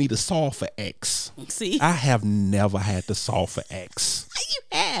told me to solve for X. See? I have never had to solve for X.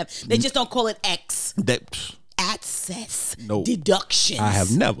 You have. They just don't call it X. Access. No. Deductions. I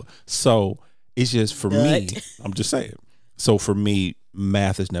have never. So it's just for me, I'm just saying. So for me,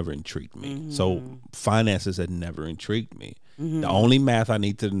 math has never intrigued me. So finances had never intrigued me. The only math I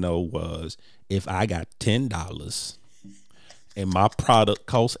need to know was if I got $10 and my product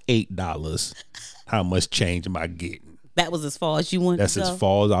costs $8, how much change am I getting? That was as far as you wanted That's to go? as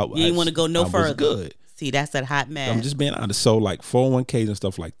far as I You didn't want to go no further. Was good. See, that's that hot math. I'm just being honest. So like 401ks and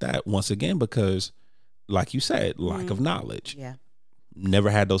stuff like that, once again, because like you said, lack of knowledge. Yeah. Never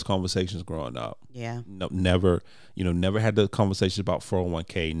had those conversations growing up. Yeah. No, never had the conversations about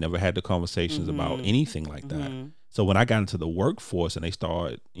 401k, never had the conversations about anything like that. So when I got into the workforce and they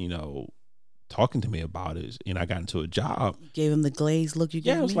started, talking to me about it, and I got into a job. Gave him the glazed look you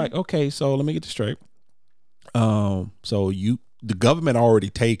gave me? Yeah, I was like, okay, so let me get this straight. The government already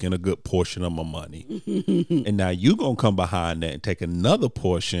taken a good portion of my money. And now you going to come behind that and take another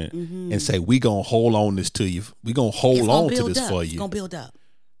portion and say, we going to hold on this to you. We going to hold on to this for you. It's going to build up.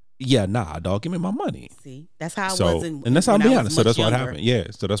 Yeah, nah, dog, give me my money. See, that's how I was. And that's how I'm being honest. So that's younger. what happened. Yeah,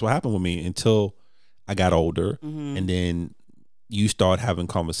 so that's what happened with me until I got older. And then you start having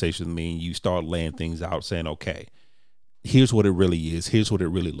conversations with me and you start laying things out saying, okay, here's what it really is. Here's what it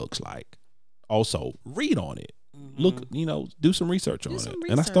really looks like. Also, read on it. Look, do some research on it.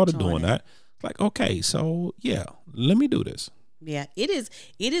 And I started doing that. Like, okay, so yeah, let me do this. Yeah, it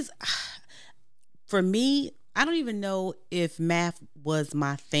is for me, I don't even know if math was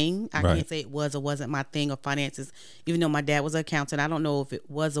my thing. I Right. can't say it was or wasn't my thing, or finances, even though my dad was an accountant. I don't know if it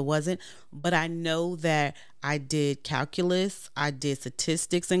was or wasn't, but I know that I did calculus. I did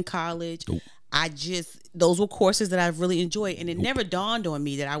statistics in college. Nope. Those were courses that I really enjoyed. And it never dawned on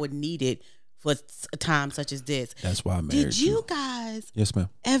me that I would need it for a time such as this. That's why I married Did you guys Yes, ma'am.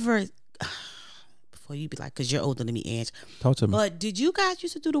 ever, before you be like, because you're older than me, Ange, Talk to me. but did you guys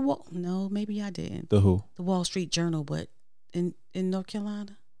used to do the Wall? No, maybe I didn't. The who? The Wall Street Journal, but in North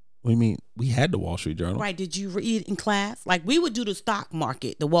Carolina. What do you mean? We had the Wall Street Journal. Right. Did you read in class? Like, we would do the stock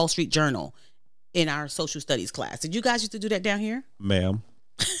market, the Wall Street Journal, in our social studies class. Did you guys used to do that down here? Ma'am.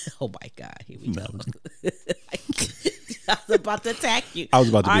 Oh my God, here we go. I was about to attack you. I was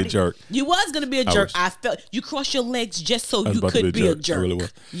about to be a jerk. You was gonna be a jerk. I felt you crossed your legs just so you could be a jerk. I really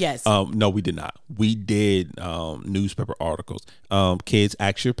was. Yes. No, we did not. We did newspaper articles. Kids,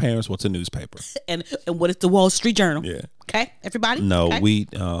 ask your parents what's a newspaper. and what is the Wall Street Journal? Yeah. Okay, everybody. No, okay? we.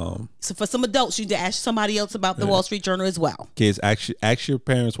 So for some adults, you need to ask somebody else about the Wall Street Journal as well. Kids, ask your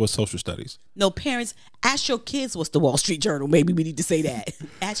parents what's social studies. No, parents, ask your kids what's the Wall Street Journal. Maybe we need to say that.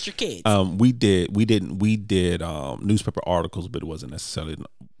 Ask your kids. We did newspaper articles, but it wasn't necessarily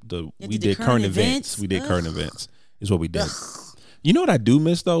we did current events. We did current events is what we did. You know what I do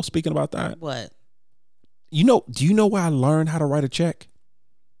miss though? Speaking about that, what? Do you know where I learned how to write a check?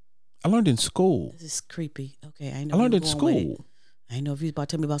 I learned in school. This is creepy. Okay, I know. I learned in school. I know if you was about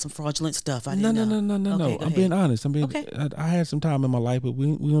to tell me about some fraudulent stuff. I No. didn't know. Okay, I'm being honest. Okay. I had some time in my life, but we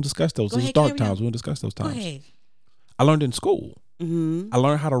don't discuss those. Go Those ahead, dark carry times. on. We don't discuss those Go times. ahead. I learned in school. Mm-hmm. I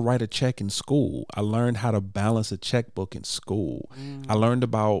learned how to write a check in school. I learned how to balance a checkbook in school. I learned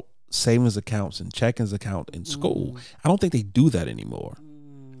about savings accounts and checkings account in school. I don't think they do that anymore.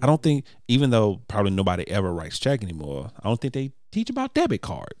 I don't think, even though probably nobody ever writes check anymore, I don't think they teach about debit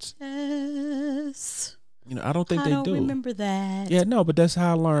cards. Yes. I don't think they do. I don't remember that. Yeah, no, but that's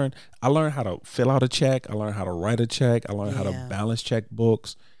how I learned. I learned how to fill out a check. I learned how to write a check. I learned how to balance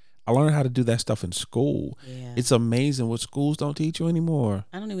checkbooks. I learned how to do that stuff in school. Yeah. It's amazing what schools don't teach you anymore.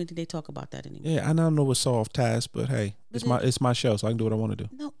 I don't even think they talk about that anymore. Yeah, I don't know it's soft task, but hey, it's my show, so I can do what I want to do.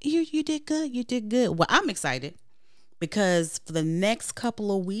 No, you did good. You did good. Well, I'm excited because for the next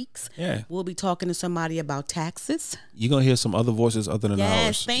couple of weeks, we'll be talking to somebody about taxes. You're going to hear some other voices other than ours.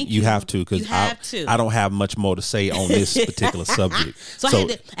 Yes, thank you. You have to, because I don't have much more to say on this particular subject. So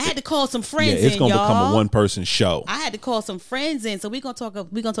I had to call some friends in, it's going to become a one-person show. I had to call some friends in. So we're going to talk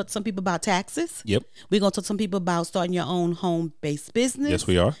to some people about taxes. Yep. We're going to talk to some people about starting your own home-based business. Yes,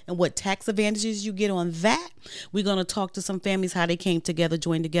 we are. And what tax advantages you get on that. We're going to talk to some families how they came together,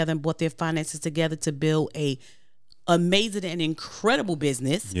 joined together, and brought their finances together to build a amazing and incredible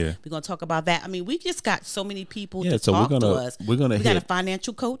business. Yeah, we're gonna talk about that. I mean, we just got so many people to so talk to us. We got a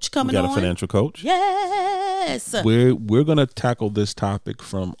financial coach coming on. We got a financial coach. Yes, we're gonna tackle this topic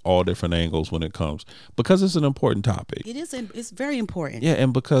from all different angles when it comes, because it's an important topic. It is. It's very important. Yeah,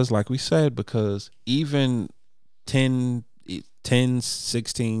 and because, like we said, because even 10,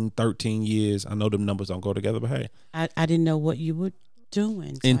 16, 13 years, I know them numbers don't go together, but hey, I didn't know what you were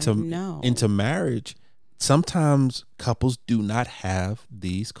doing. So into marriage. Sometimes couples do not have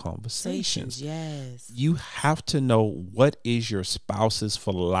these conversations. Yes. You have to know what is your spouse's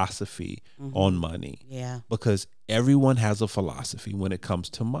philosophy on money. Yeah. Because everyone has a philosophy when it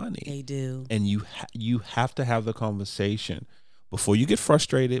comes to money. They do. And you have to have the conversation before you get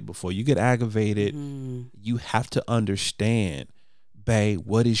frustrated, before you get aggravated. You have to understand, babe,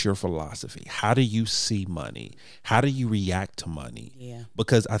 what is your philosophy? How do you see money? How do you react to money? Yeah.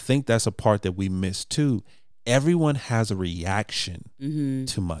 Because I think that's a part that we miss too. Everyone has a reaction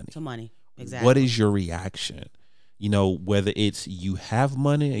to money. To money. Exactly. What is your reaction? Whether it's you have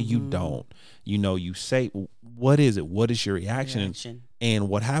money or you don't. You say, what is it? What is your reaction? And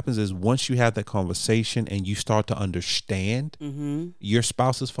what happens is, once you have that conversation and you start to understand your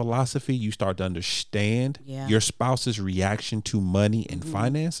spouse's philosophy, you start to understand your spouse's reaction to money and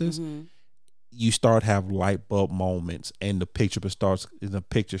finances, you start have light bulb moments, and the picture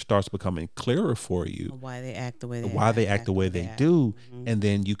starts becoming clearer for you. Why they act the way they do. And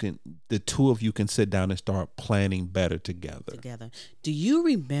then the two of you can sit down and start planning better together. Do you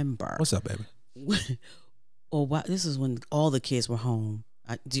remember? What's up, baby? This is when all the kids were home.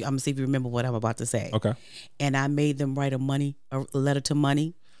 I'm gonna see if you remember what I'm about to say. Okay. And I made them write a letter to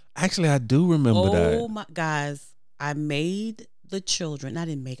money. Actually, I do remember that. Oh my guys, I made the children. I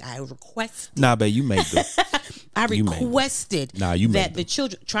didn't make. I requested. Nah, babe, you made them. I requested that the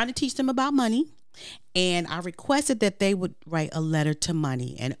children, trying to teach them about money, and I requested that they would write a letter to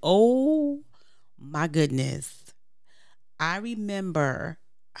money. And oh my goodness, I remember.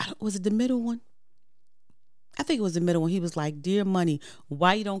 Was it the middle one? I think it was the middle one. He was like, "Dear Money,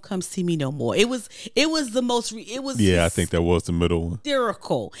 why you don't come see me no more?" It was the most. It was Yeah, I think that was the middle one.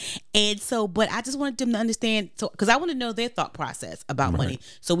 hysterical. And so, but I just wanted them to understand. So, because I want to know their thought process about money.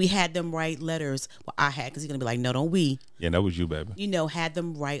 So we had them write letters. Well, I had, because he's gonna be like, "No, don't we?" Yeah, that was you, baby. Had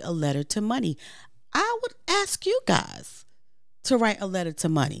them write a letter to Money. I would ask you guys to write a letter to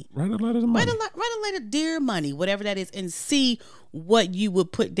Money. Write a letter to Money. Write a letter, dear Money, whatever that is, and see what you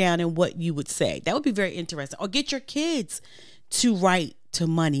would put down and what you would say. That would be very interesting. Or get your kids to write to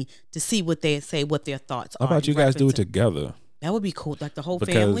Money to see what they say, what their thoughts are. How about you guys do it together? That would be cool, like the whole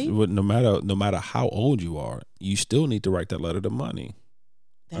family. Because no matter how old you are, you still need to write that letter to Money.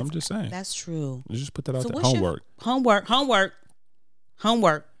 I'm just saying. That's true. You just put that out there.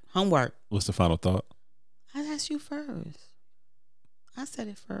 Homework. What's the final thought? I asked you first. I said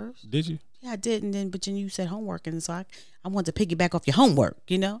it first. Did you? Yeah, I did, and then you said homework, and so I wanted to piggyback off your homework.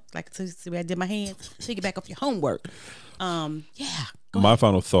 Like see I did my hands, piggyback off your homework. Yeah. My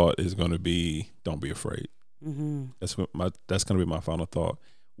final thought is going to be: don't be afraid. Mm-hmm. That's going to be my final thought.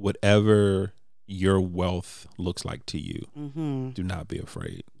 Whatever your wealth looks like to you, do not be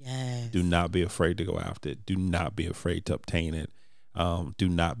afraid. Yes. Do not be afraid to go after it. Do not be afraid to obtain it. Do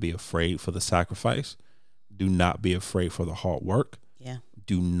not be afraid for the sacrifice. Do not be afraid for the hard work. Yeah.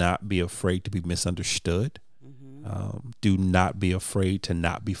 Do not be afraid to be misunderstood. Do not be afraid to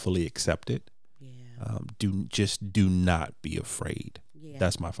not be fully accepted. Yeah. Do not be afraid. Yeah.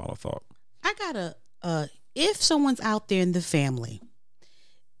 That's my final thought. I gotta if someone's out there in the family,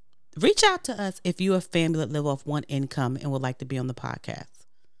 reach out to us if you're a family that live off one income and would like to be on the podcast.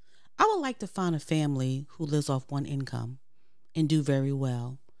 I would like to find a family who lives off one income and do very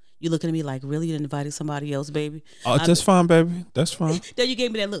well. You looking at me like, really? You invited somebody else, baby? Oh, that's fine, baby. That's fine. Then you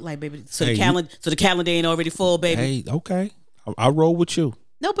gave me that look like, baby. So the calendar ain't already full, baby. Hey, okay. I roll with you.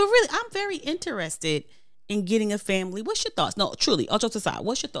 No, but really, I'm very interested in getting a family. What's your thoughts? No, truly, all jokes aside,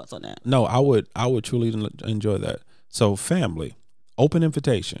 what's your thoughts on that? No, I would truly enjoy that. So, family, open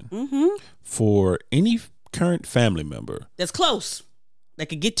invitation for any current family member that's close, that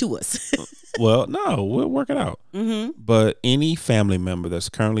could get to us. Well, no, we'll work it out. But any family member that's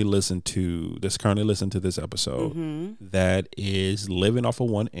currently listening to this episode that is living off of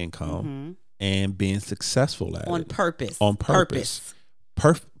one income and being successful at on it purpose,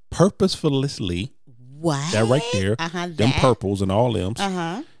 purposefully. What? That right there, them purples and all them,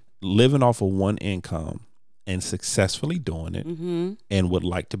 living off of one income and successfully doing it, and would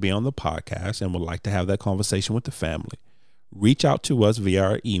like to be on the podcast and would like to have that conversation with the family. Reach out to us via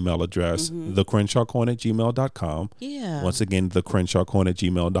our email address, thecrenshawcorner@gmail.com. Yeah. Once again,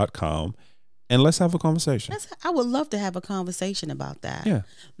 thecrenshawcorner@gmail.com. And let's have a conversation. I would love to have a conversation about that. Yeah.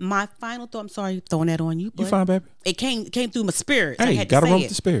 My final thought, I'm sorry throwing that on you, but you fine, baby. It came through my spirit. Hey, I had gotta to say run it. with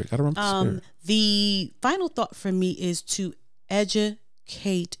the spirit. Gotta run with the spirit. The final thought for me is to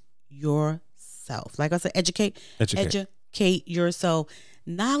educate yourself. Like I said, educate yourself.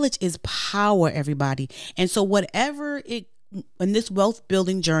 Knowledge is power, everybody. And so in this wealth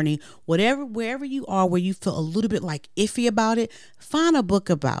building journey, wherever you are, where you feel a little bit like iffy about it, find a book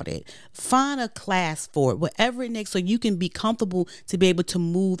about it, find a class for it, whatever it takes, so you can be comfortable to be able to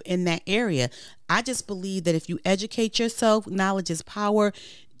move in that area. I just believe that if you educate yourself, knowledge is power.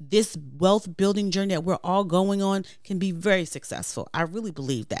 This wealth building journey that we're all going on can be very successful. I really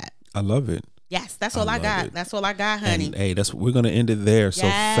believe that. I love it. Yes, that's all I got. That's all I got, honey. And hey, we're gonna end it there. So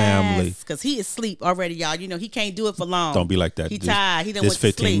family, because he is asleep already, y'all. He can't do it for long. Don't be like that. He tired. He don't want to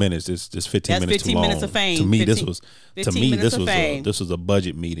sleep. 15 minutes. This 15 minutes 15 too long. minutes of fame. To me, 15 this was a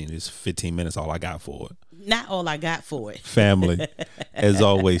budget meeting. It's 15 minutes. All I got for it. Not all I got for it. Family, as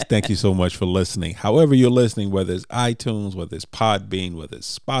always, thank you so much for listening. However you're listening, whether it's iTunes, whether it's Podbean, whether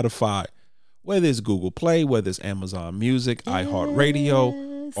it's Spotify, whether it's Google Play, whether it's Amazon Music, iHeartRadio,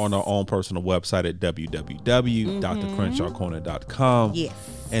 on our own personal website at www.thecrenshawcorner.com. Yes.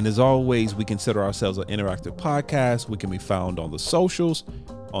 And as always, we consider ourselves an interactive podcast. We can be found on the socials,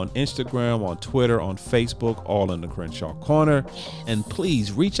 on Instagram, on Twitter, on Facebook, all in the Crenshaw Corner. And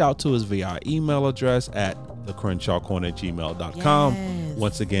please reach out to us via our email address at thecrenshawcorner@gmail.com. Yes.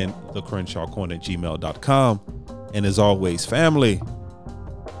 Once again, thecrenshawcorner@gmail.com. And as always, family,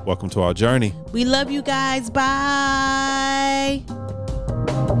 welcome to our journey. We love you guys. Bye.